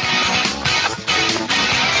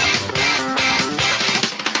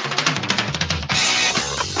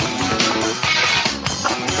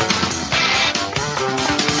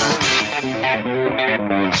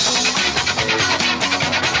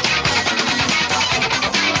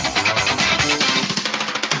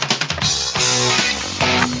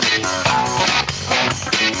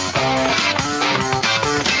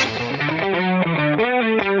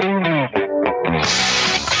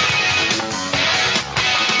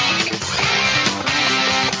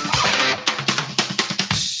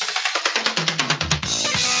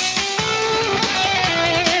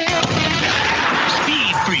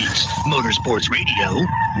 Motorsports Radio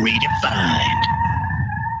redefined.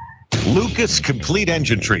 Lucas Complete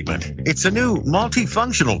Engine Treatment. It's a new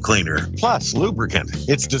multifunctional cleaner plus lubricant.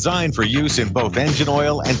 It's designed for use in both engine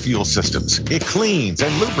oil and fuel systems. It cleans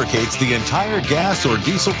and lubricates the entire gas or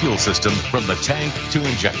diesel fuel system from the tank to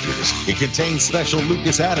injectors. It contains special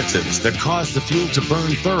Lucas additives that cause the fuel to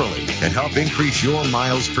burn thoroughly and help increase your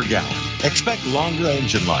miles per gallon. Expect longer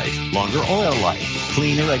engine life, longer oil life,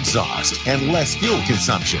 cleaner exhaust, and less fuel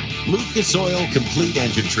consumption. Lucas Oil Complete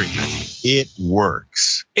Engine Treatment. It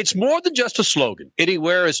works. It's more than just a slogan.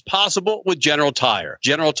 Anywhere is possible with General Tire.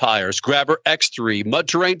 General Tire's Grabber X3 mud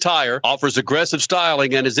terrain tire offers aggressive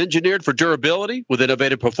styling and is engineered for durability with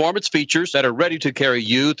innovative performance features that are ready to carry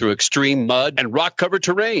you through extreme mud and rock-covered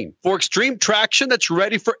terrain. For extreme traction that's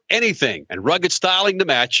ready for anything and rugged styling to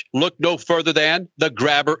match, look no further than the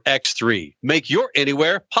Grabber X3. Make your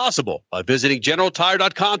anywhere possible by visiting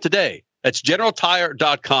GeneralTire.com today. That's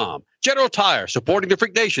GeneralTire.com. General Tire, supporting the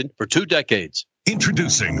Freak Nation for 2 decades.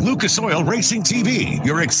 Introducing Lucas Oil Racing TV,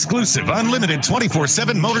 your exclusive unlimited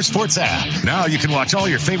 24/7 motorsports app. Now you can watch all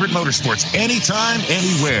your favorite motorsports anytime,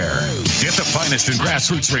 anywhere. Get the finest in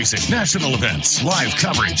grassroots racing, national events, live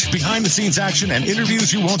coverage, behind-the-scenes action, and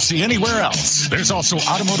interviews you won't see anywhere else. There's also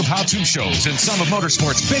automotive how-to shows and some of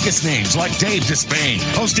motorsports' biggest names like Dave Despain,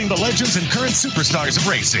 hosting the legends and current superstars of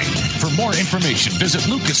racing. For more information, visit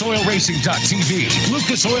lucasoilracing.tv.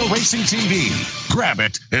 Lucas Oil Racing TV. Grab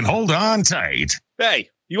it and hold on tight. Hey,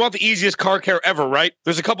 you want the easiest car care ever, right?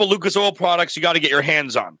 There's a couple Lucas Oil products you got to get your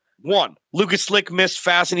hands on. 1, Lucas Slick Mist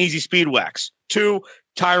Fast and Easy Speed Wax. 2,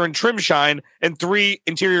 Tire and Trim Shine. And 3,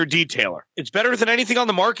 Interior Detailer. It's better than anything on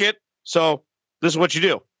the market. So this is what you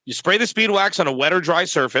do. You spray the speed wax on a wet or dry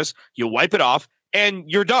surface, you wipe it off, and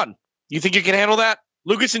you're done. You think you can handle that?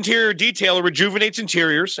 Lucas Interior Detailer rejuvenates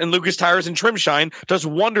interiors, and Lucas Tires and Trim Shine does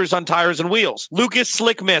wonders on tires and wheels. Lucas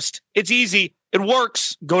Slick Mist. It's easy. It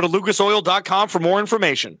works. Go to lucasoil.com for more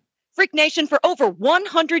information. Freak Nation, for over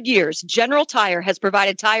 100 years, General Tire has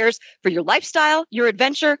provided tires for your lifestyle, your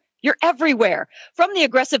adventure, your everywhere. From the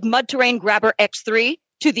aggressive mud-terrain Grabber X3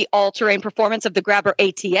 to the all-terrain performance of the Grabber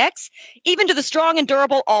ATX, even to the strong and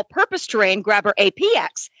durable all-purpose terrain Grabber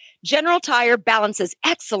APX. General Tire balances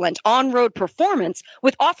excellent on-road performance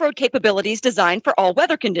with off-road capabilities designed for all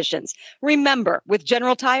weather conditions. Remember, with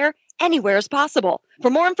General Tire, anywhere is possible.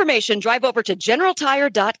 For more information, drive over to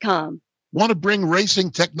generaltire.com. Want to bring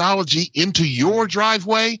racing technology into your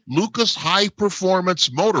driveway? Lucas High Performance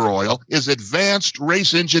Motor Oil is advanced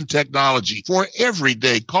race engine technology for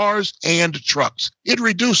everyday cars and trucks. It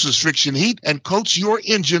reduces friction heat and coats your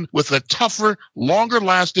engine with a tougher,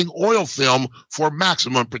 longer-lasting oil film for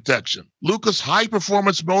maximum protection. Lucas High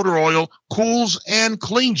Performance Motor Oil cools and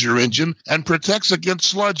cleans your engine and protects against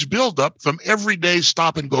sludge buildup from everyday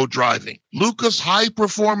stop-and-go driving. Lucas High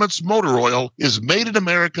Performance Motor Oil is made in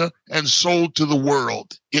America and sold to the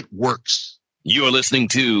world. It works. You're listening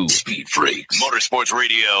to Speed Freaks Motorsports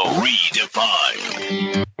Radio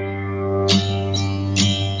Redefined.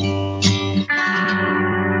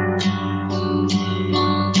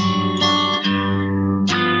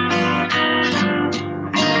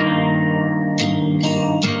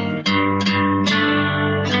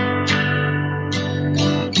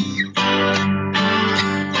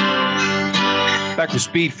 Back to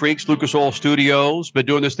Speed Freaks, Lucas Oil Studios. Been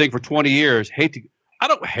doing this thing for 20 years. I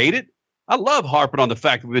don't hate it. I love harping on the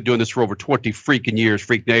fact that we've been doing this for over 20 freaking years,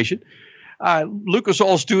 Freak Nation. Lucas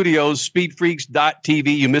Oil Studios,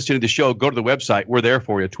 speedfreaks.tv. You missed any of the show, go to the website. We're there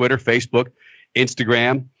for you. Twitter, Facebook,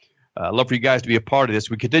 Instagram. I'd love for you guys to be a part of this.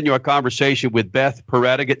 We continue our conversation with Beth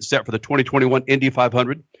Peretta, getting set for the 2021 Indy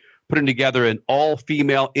 500, putting together an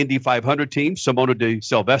all-female Indy 500 team. Simona de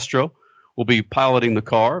Silvestro will be piloting the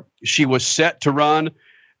car. She was set to run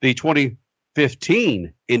the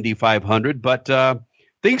 2015 Indy 500, but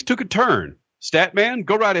things took a turn. Statman,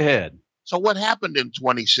 go right ahead. So what happened in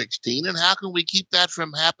 2016, and how can we keep that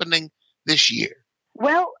from happening this year?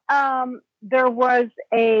 Well, there was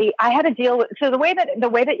I had to deal with, so the way that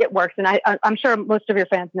it works, and I'm sure most of your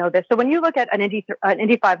fans know this. So when you look at an Indy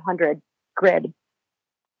 500 grid,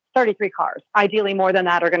 33 cars, ideally more than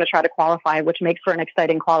that, are going to try to qualify, which makes for an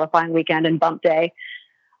exciting qualifying weekend and bump day.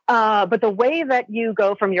 But the way that you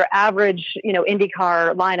go from your average,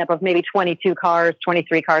 IndyCar lineup of maybe 22 cars,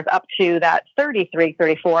 23 cars, up to that 33,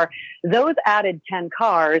 34, those added 10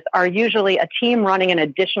 cars are usually a team running an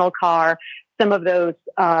additional car. Some of those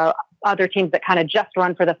other teams that kind of just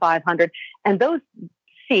run for the 500. And those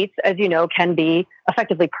seats, as you know, can be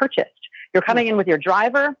effectively purchased. You're coming in with your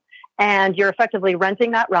driver, and you're effectively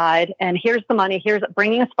renting that ride. And here's the money. Here's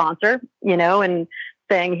bringing a sponsor, and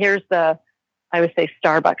saying, here's I would say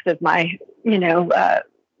Starbucks is my,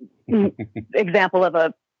 example of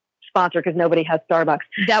a sponsor, because nobody has Starbucks.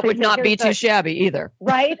 That would not be too shabby either.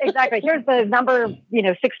 Right, exactly. Here's the number,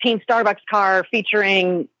 16 Starbucks car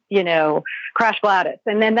featuring, Crash Gladys.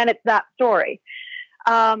 And then it's that story.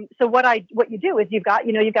 So what you do is you've got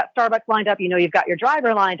Starbucks lined up, you've got your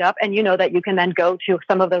driver lined up, and you know that you can then go to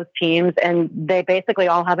some of those teams, and they basically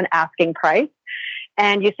all have an asking price.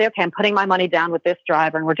 And you say, okay, I'm putting my money down with this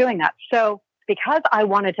driver, and we're doing that. So because I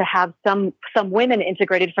wanted to have some women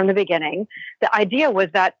integrated from the beginning, the idea was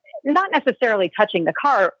that not necessarily touching the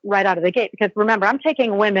car right out of the gate, because remember, I'm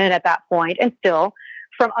taking women at that point and still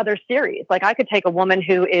from other series. Like I could take a woman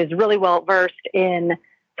who is really well versed in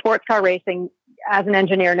sports car racing, as an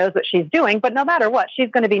engineer, knows what she's doing, but no matter what, she's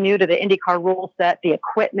going to be new to the IndyCar rule set, the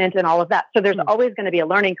equipment and all of that. So there's always going to be a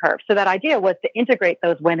learning curve. So that idea was to integrate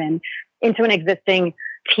those women into an existing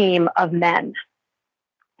team of men.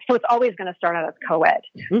 So it's always going to start out as co-ed.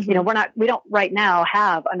 You know, we don't right now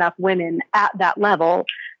have enough women at that level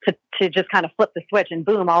to just kind of flip the switch and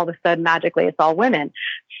boom, all of a sudden magically it's all women.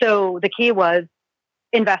 So the key was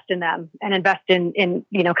invest in them and invest in,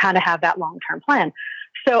 you know, kind of have that long-term plan.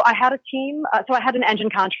 So I had a team. So I had an engine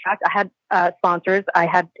contract. I had sponsors. I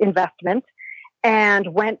had investment,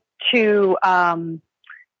 and went to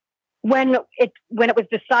when it was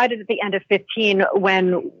decided at the end of 15,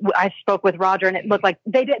 when I spoke with Roger, and it looked like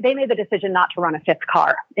they made the decision not to run a fifth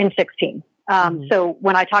car in 16. So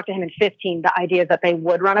when I talked to him in 15, the idea is that they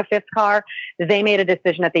would run a fifth car. They made a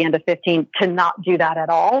decision at the end of 15 to not do that at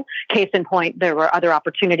all. Case in point, there were other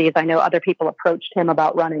opportunities. I know other people approached him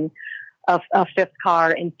about running a fifth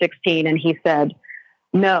car in 16, and he said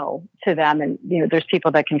no to them. And, you know, there's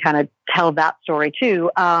people that can kind of tell that story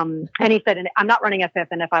too. And he said, I'm not running a fifth,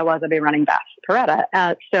 and if I was, I'd be running Beth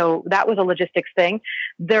Peretta. So that was a logistics thing.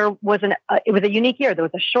 There was it was a unique year. There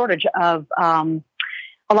was a shortage of,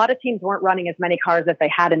 a lot of teams weren't running as many cars as they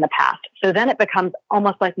had in the past. So then it becomes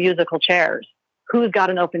almost like musical chairs. Who has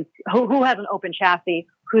an open chassis?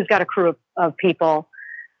 Who's got a crew of people?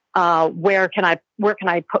 Where can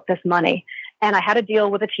I put this money? And I had a deal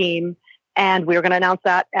with a team, and we were going to announce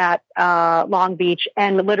that at Long Beach.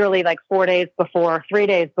 And literally like 3 days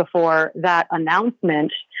before that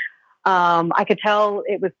announcement, I could tell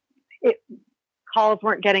calls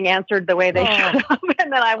weren't getting answered the way they should have.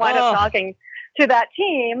 And then I wound up talking to that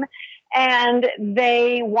team, and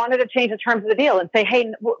they wanted to change the terms of the deal and say, hey,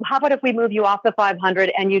 how about if we move you off the 500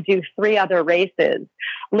 and you do 3 other races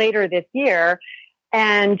later this year?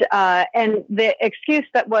 And the excuse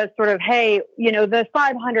that was sort of, hey, you know, the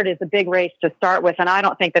 500 is a big race to start with, and I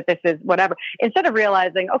don't think that this is whatever. Instead of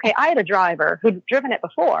realizing, okay, I had a driver who'd driven it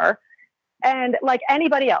before, and like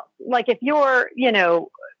anybody else, like if you're, you know,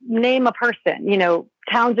 name a person, you know,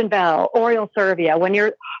 Townsend Bell, Oriol Servia,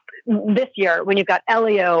 this year, when you've got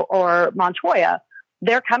Elio or Montoya,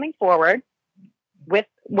 they're coming forward with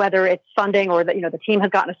whether it's funding or that, you know, the team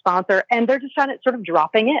has gotten a sponsor, and they're just kind of sort of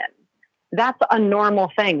dropping in. That's a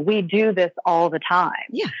normal thing. We do this all the time.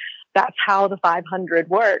 Yeah. That's how the 500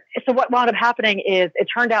 works. So what wound up happening is it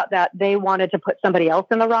turned out that they wanted to put somebody else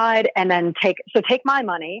in the ride and then take my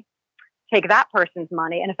money, take that person's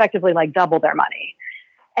money, and effectively like double their money.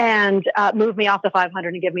 And move me off the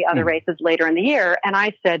 500 and give me other races later in the year. And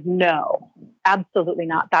I said, no, absolutely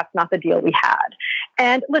not. That's not the deal we had.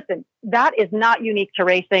 And listen, that is not unique to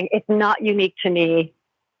racing. It's not unique to me.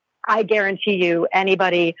 I guarantee you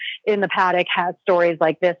anybody in the paddock has stories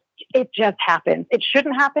like this. It just happens. It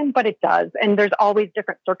shouldn't happen, but it does. And there's always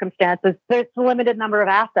different circumstances. There's a limited number of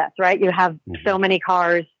assets, right? You have so many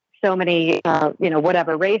cars, so many,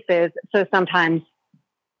 whatever races. So sometimes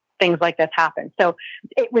things like this happen. So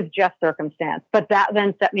it was just circumstance, but that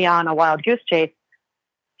then set me on a wild goose chase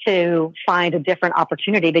to find a different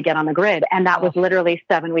opportunity to get on the grid. And that was literally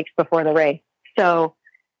 7 weeks before the race. So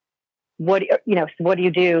what do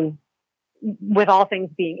you do with all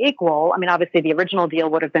things being equal? I mean, obviously the original deal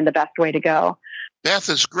would have been the best way to go. Beth,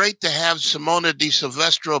 it's great to have Simona Di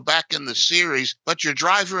Silvestro back in the series, but your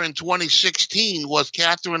driver in 2016 was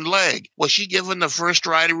Katherine Legge. Was she given the first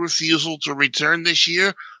rider refusal to return this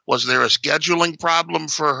year? Was there a scheduling problem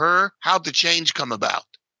for her? How'd the change come about?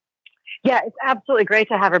 Yeah, it's absolutely great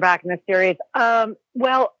to have her back in the series.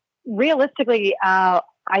 Well, realistically, I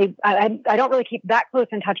don't really keep that close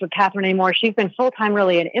in touch with Katherine anymore. She's been full-time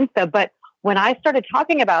really in IMSA, but when I started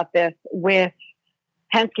talking about this with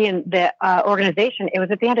Penske and the organization, it was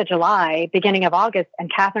at the end of July, beginning of August,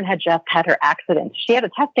 and Katherine had just had her accident. She had a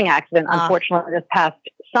testing accident, unfortunately, this past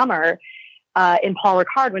summer in Paul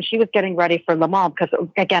Ricard when she was getting ready for Le Mans, because,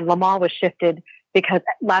 again, Le Mans was shifted because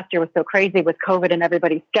last year was so crazy with COVID and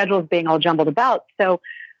everybody's schedules being all jumbled about. So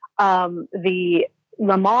the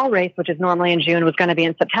Le Mans race, which is normally in June, was going to be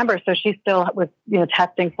in September. So she still was,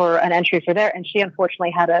 testing for an entry for there. And she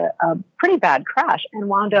unfortunately had a pretty bad crash and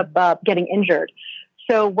wound up getting injured.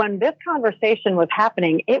 So when this conversation was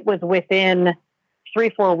happening, it was within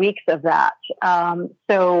 3-4 weeks of that. And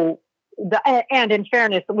in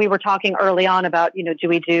fairness, we were talking early on about, do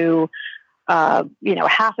we do,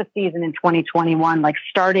 half a season in 2021, like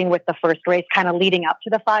starting with the first race, kind of leading up to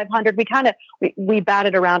the 500. We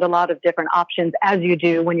batted around a lot of different options, as you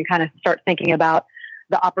do when you kind of start thinking about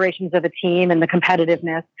the operations of a team and the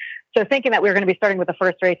competitiveness. So thinking that we were going to be starting with the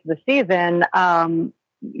first race of the season,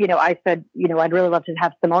 I said, I'd really love to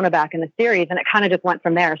have Simona back in the series. And it kind of just went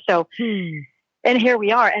from there. So, and here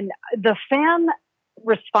we are. And the fan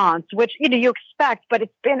response, which, you expect, but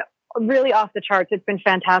it's been really off the charts. It's been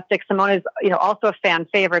fantastic. Simona's, also a fan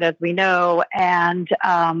favorite, as we know, and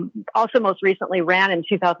also most recently ran in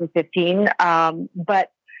 2015.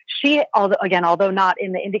 But although not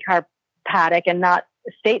in the IndyCar paddock and not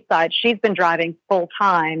stateside, she's been driving full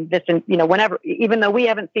time. Whenever, even though we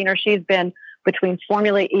haven't seen her, she's been between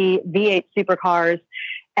Formula E, V8 supercars,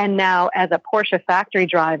 and now as a Porsche factory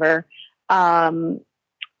driver.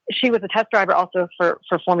 She was a test driver also for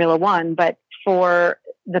Formula One, but for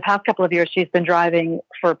the past couple of years, she's been driving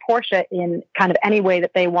for Porsche in kind of any way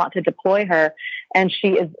that they want to deploy her. And she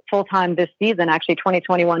is full-time this season. Actually,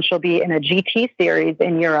 2021, she'll be in a GT series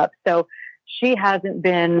in Europe. So she hasn't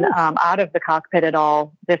been out of the cockpit at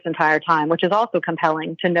all this entire time, which is also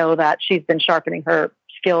compelling to know that she's been sharpening her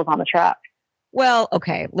skills on the track. Well,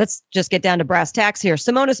 okay, let's just get down to brass tacks here.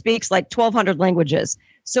 Simona speaks like 1,200 languages.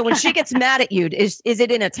 So when she gets mad at you, is it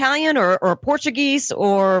in Italian or Portuguese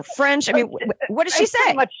or French? I mean, what does she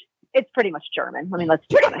say? It's pretty much German. I mean, let's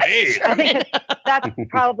be honest. I think that's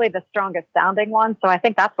probably the strongest sounding one. So I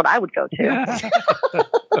think that's what I would go to.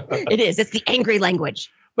 It is. It's the angry language.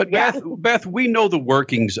 But Beth, we know the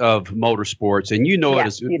workings of motorsports, and you know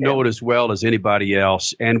it as well as anybody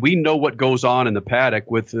else. And we know what goes on in the paddock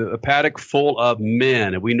with a paddock full of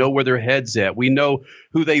men, and we know where their heads at. We know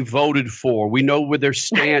who they voted for. We know where their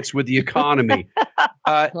stance with the economy.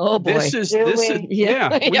 Oh boy, this is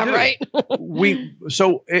right.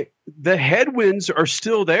 The headwinds are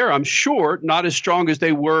still there. I'm sure not as strong as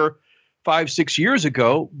they were 5-6 years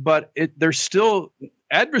ago, but there's still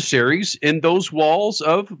adversaries in those walls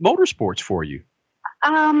of motorsports for you.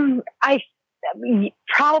 I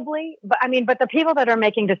probably, but the people that are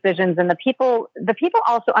making decisions and the people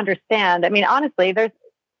also understand. I mean, honestly, this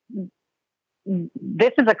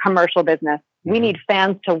is a commercial business. We need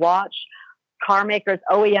fans to watch. Car makers,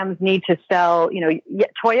 OEMs need to sell.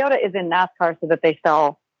 Toyota is in NASCAR so that they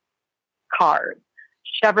sell cars.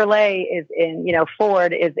 Chevrolet is in.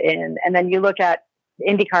 Ford is in, and then you look at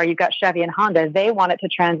IndyCar, you've got Chevy and Honda. They want it to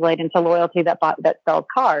translate into loyalty that sells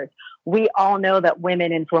cars. We all know that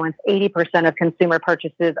women influence 80% of consumer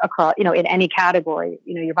purchases across, in any category.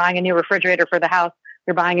 You're buying a new refrigerator for the house,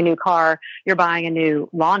 you're buying a new car, you're buying a new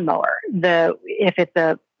lawnmower. If it's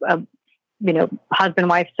a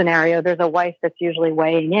husband-wife scenario, there's a wife that's usually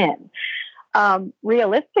weighing in.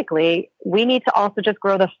 Realistically, we need to also just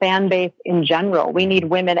grow the fan base in general. We need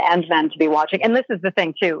women and men to be watching. And this is the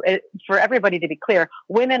thing too, for everybody to be clear,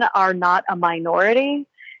 women are not a minority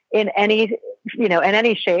in any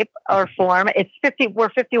shape or form. We're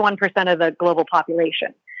 51% of the global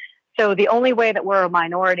population. So the only way that we're a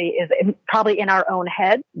minority is probably in our own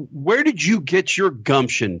head. Where did you get your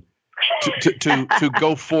gumption to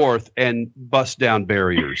go forth and bust down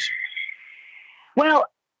barriers? Well,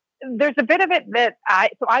 there's a bit of it that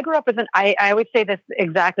I grew up as I always say this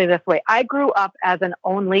exactly this way. I grew up as an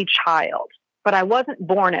only child, but I wasn't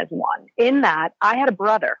born as one. In that, I had a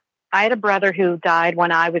brother. I had a brother who died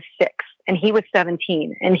when I was 6 and he was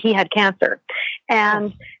 17 and he had cancer.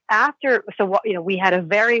 And we had a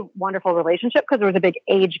very wonderful relationship because there was a big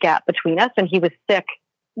age gap between us and he was sick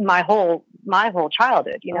my whole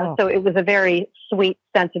childhood, So it was a very sweet,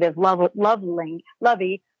 sensitive, lovely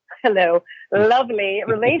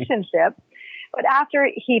relationship. But after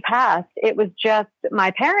he passed, it was just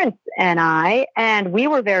my parents and I, and we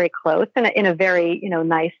were very close in a very,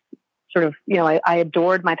 nice sort of, I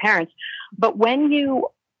adored my parents. But when you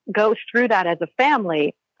go through that as a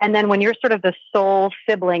family, and then when you're sort of the sole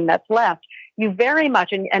sibling that's left, you very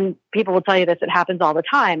much, and people will tell you this, it happens all the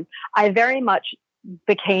time. I very much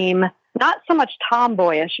became not so much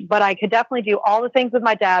tomboyish, but I could definitely do all the things with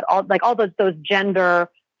my dad, all those gender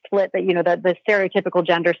split that, the stereotypical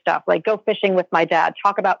gender stuff, like go fishing with my dad,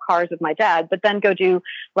 talk about cars with my dad, but then go do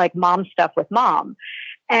like mom stuff with mom.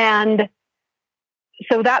 And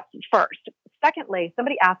so that's first. Secondly,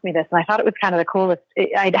 somebody asked me this and I thought it was kind of the coolest.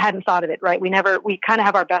 I hadn't thought of it, right? We kind of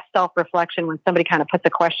have our best self-reflection when somebody kind of puts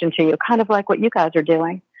a question to you, kind of like what you guys are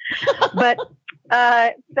doing. But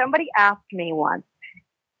somebody asked me once,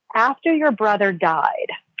 after your brother died,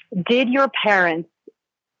 did your parents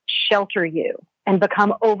shelter you and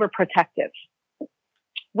become overprotective?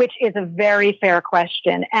 Which is a very fair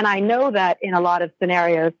question. And I know that in a lot of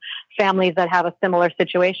scenarios, families that have a similar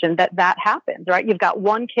situation, that happens, right? You've got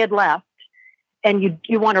one kid left and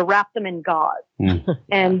you want to wrap them in gauze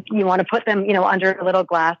and you want to put them, under a little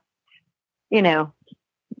glass,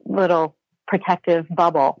 little protective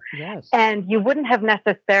bubble. Yes. And you wouldn't have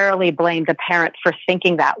necessarily blamed a parent for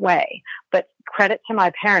thinking that way, but credit to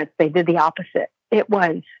my parents, they did the opposite. It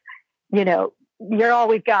was, you're all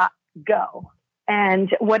we've got, go.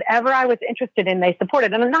 And whatever I was interested in, they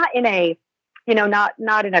supported. And not in a,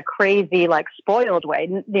 not in a crazy, like spoiled way.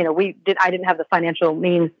 I didn't have the financial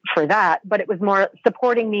means for that, but it was more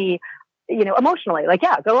supporting me emotionally, like,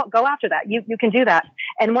 yeah, go after that. You can do that.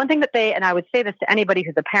 And one thing that and I would say this to anybody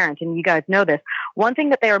who's a parent, and you guys know this, one thing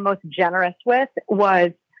that they were most generous with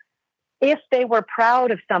was if they were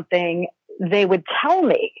proud of something, they would tell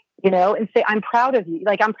me, and say, I'm proud of you.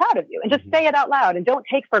 Like, I'm proud of you. And just say it out loud, and don't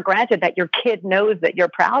take for granted that your kid knows that you're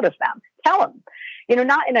proud of them. Tell them,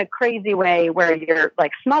 not in a crazy way where you're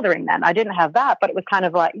like smothering them. I didn't have that, but it was kind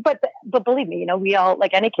of like, but believe me, we all,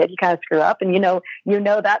 like any kid, you kind of screw up, and you know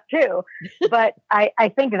that too. But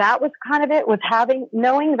I think that was kind of it, was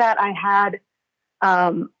knowing that I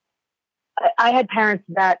had parents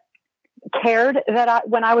that cared that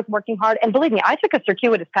when I was working hard, and believe me, I took a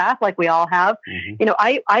circuitous path like we all have.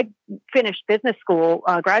 I finished business school,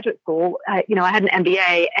 graduate school. I had an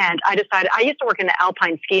MBA, and I decided I used to work in the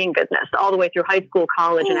alpine skiing business all the way through high school,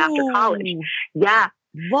 college, and after college. Yeah.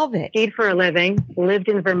 Love it. Skied for a living, lived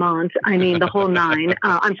in Vermont. I mean, the whole nine.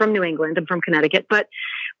 I'm from New England. I'm from Connecticut. But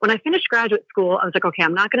when I finished graduate school, I was like, okay,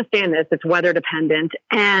 I'm not going to stay in this. It's weather dependent.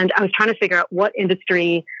 And I was trying to figure out what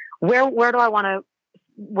industry, where do I want to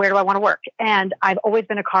work? And I've always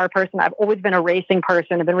been a car person. I've always been a racing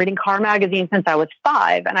person. I've been reading car magazines since I was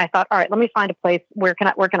 5. And I thought, all right, let me find a place where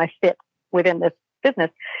can I fit within this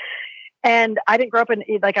business? And I didn't grow up in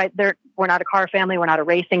we're not a car family. We're not a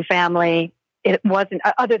racing family. It wasn't,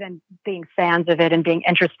 other than being fans of it and being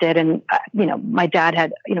interested. And, my dad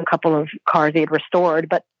had, a couple of cars he had restored,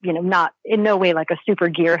 but, not in no way like a super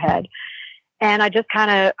gearhead. And I just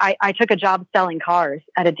I took a job selling cars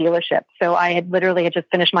at a dealership. So I had literally just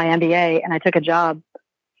finished my MBA, and I took a job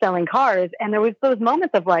selling cars. And there was those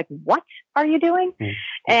moments of like, what are you doing?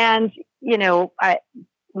 And,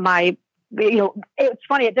 it's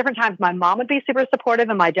funny, at different times, my mom would be super supportive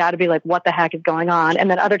and my dad would be like, what the heck is going on? And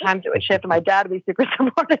then other times it would shift and my dad would be super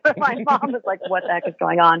supportive and my mom was like, what the heck is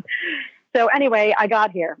going on? So anyway, I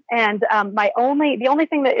got here, and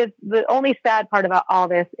the only sad part about all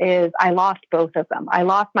this is I lost both of them. I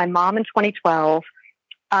lost my mom in 2012.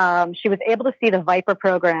 She was able to see the Viper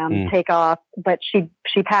program take off, but she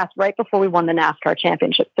passed right before we won the NASCAR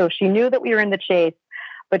championship. So she knew that we were in the chase,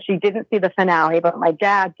 but she didn't see the finale, but my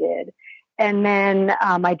dad did. And then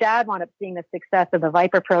my dad wound up seeing the success of the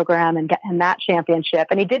Viper program and that championship.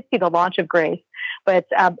 And he did see the launch of Grace. But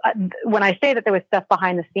when I say that there was stuff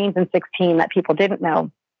behind the scenes in 2016 that people didn't know,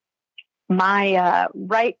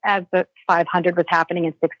 right as the 500 was happening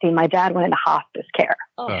in 2016, my dad went into hospice care.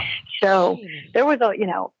 So there was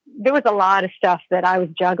a lot of stuff that I was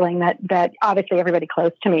juggling that obviously everybody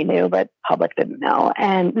close to me knew, but public didn't know,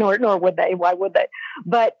 and nor would they. Why would they?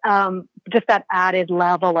 But just that added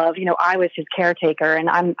level of, I was his caretaker, and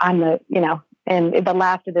I'm the, and the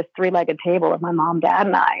last of this 3-legged table of my mom, dad,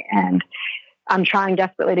 and I, and I'm trying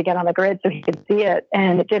desperately to get on the grid so he could see it,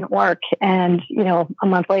 and it didn't work. And, a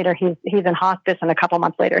month later, he's in hospice, and a couple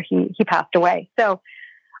months later, he passed away. So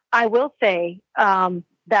I will say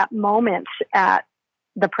that moment at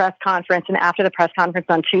the press conference and after the press conference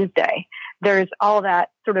on Tuesday, there's all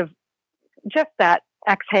that sort of just that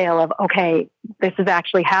exhale of, okay, this is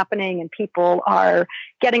actually happening and people are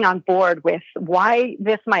getting on board with why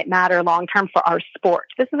this might matter long-term for our sport.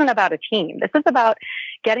 This isn't about a team. This is about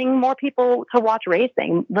getting more people to watch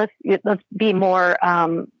racing. Let's be more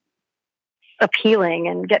appealing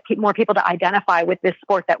and get more people to identify with this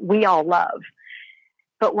sport that we all love.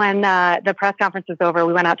 But when the press conference was over,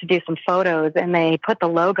 we went out to do some photos and they put the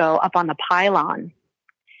logo up on the pylon.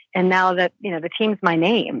 And now that, the team's my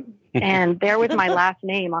name, and there was my last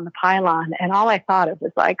name on the pylon. And all I thought of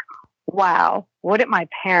was like, wow, wouldn't my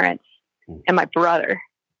parents and my brother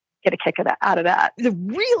get a kick out of that? The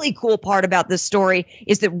really cool part about this story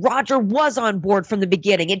is that Roger was on board from the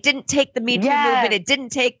beginning. It didn't take the Me Too movement. It didn't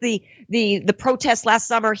take the protest last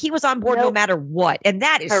summer. He was on board no matter what. And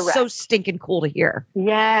that is so stinking cool to hear.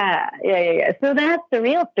 Yeah. So that's the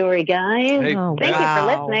real story, guys. Hey, thank you for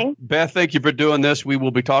listening. Beth, thank you for doing this. We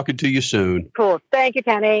will be talking to you soon. Cool. Thank you,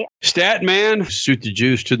 Kenny. Stat Man, shoot the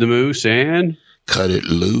juice to the moose and cut it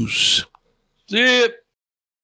loose. Zip.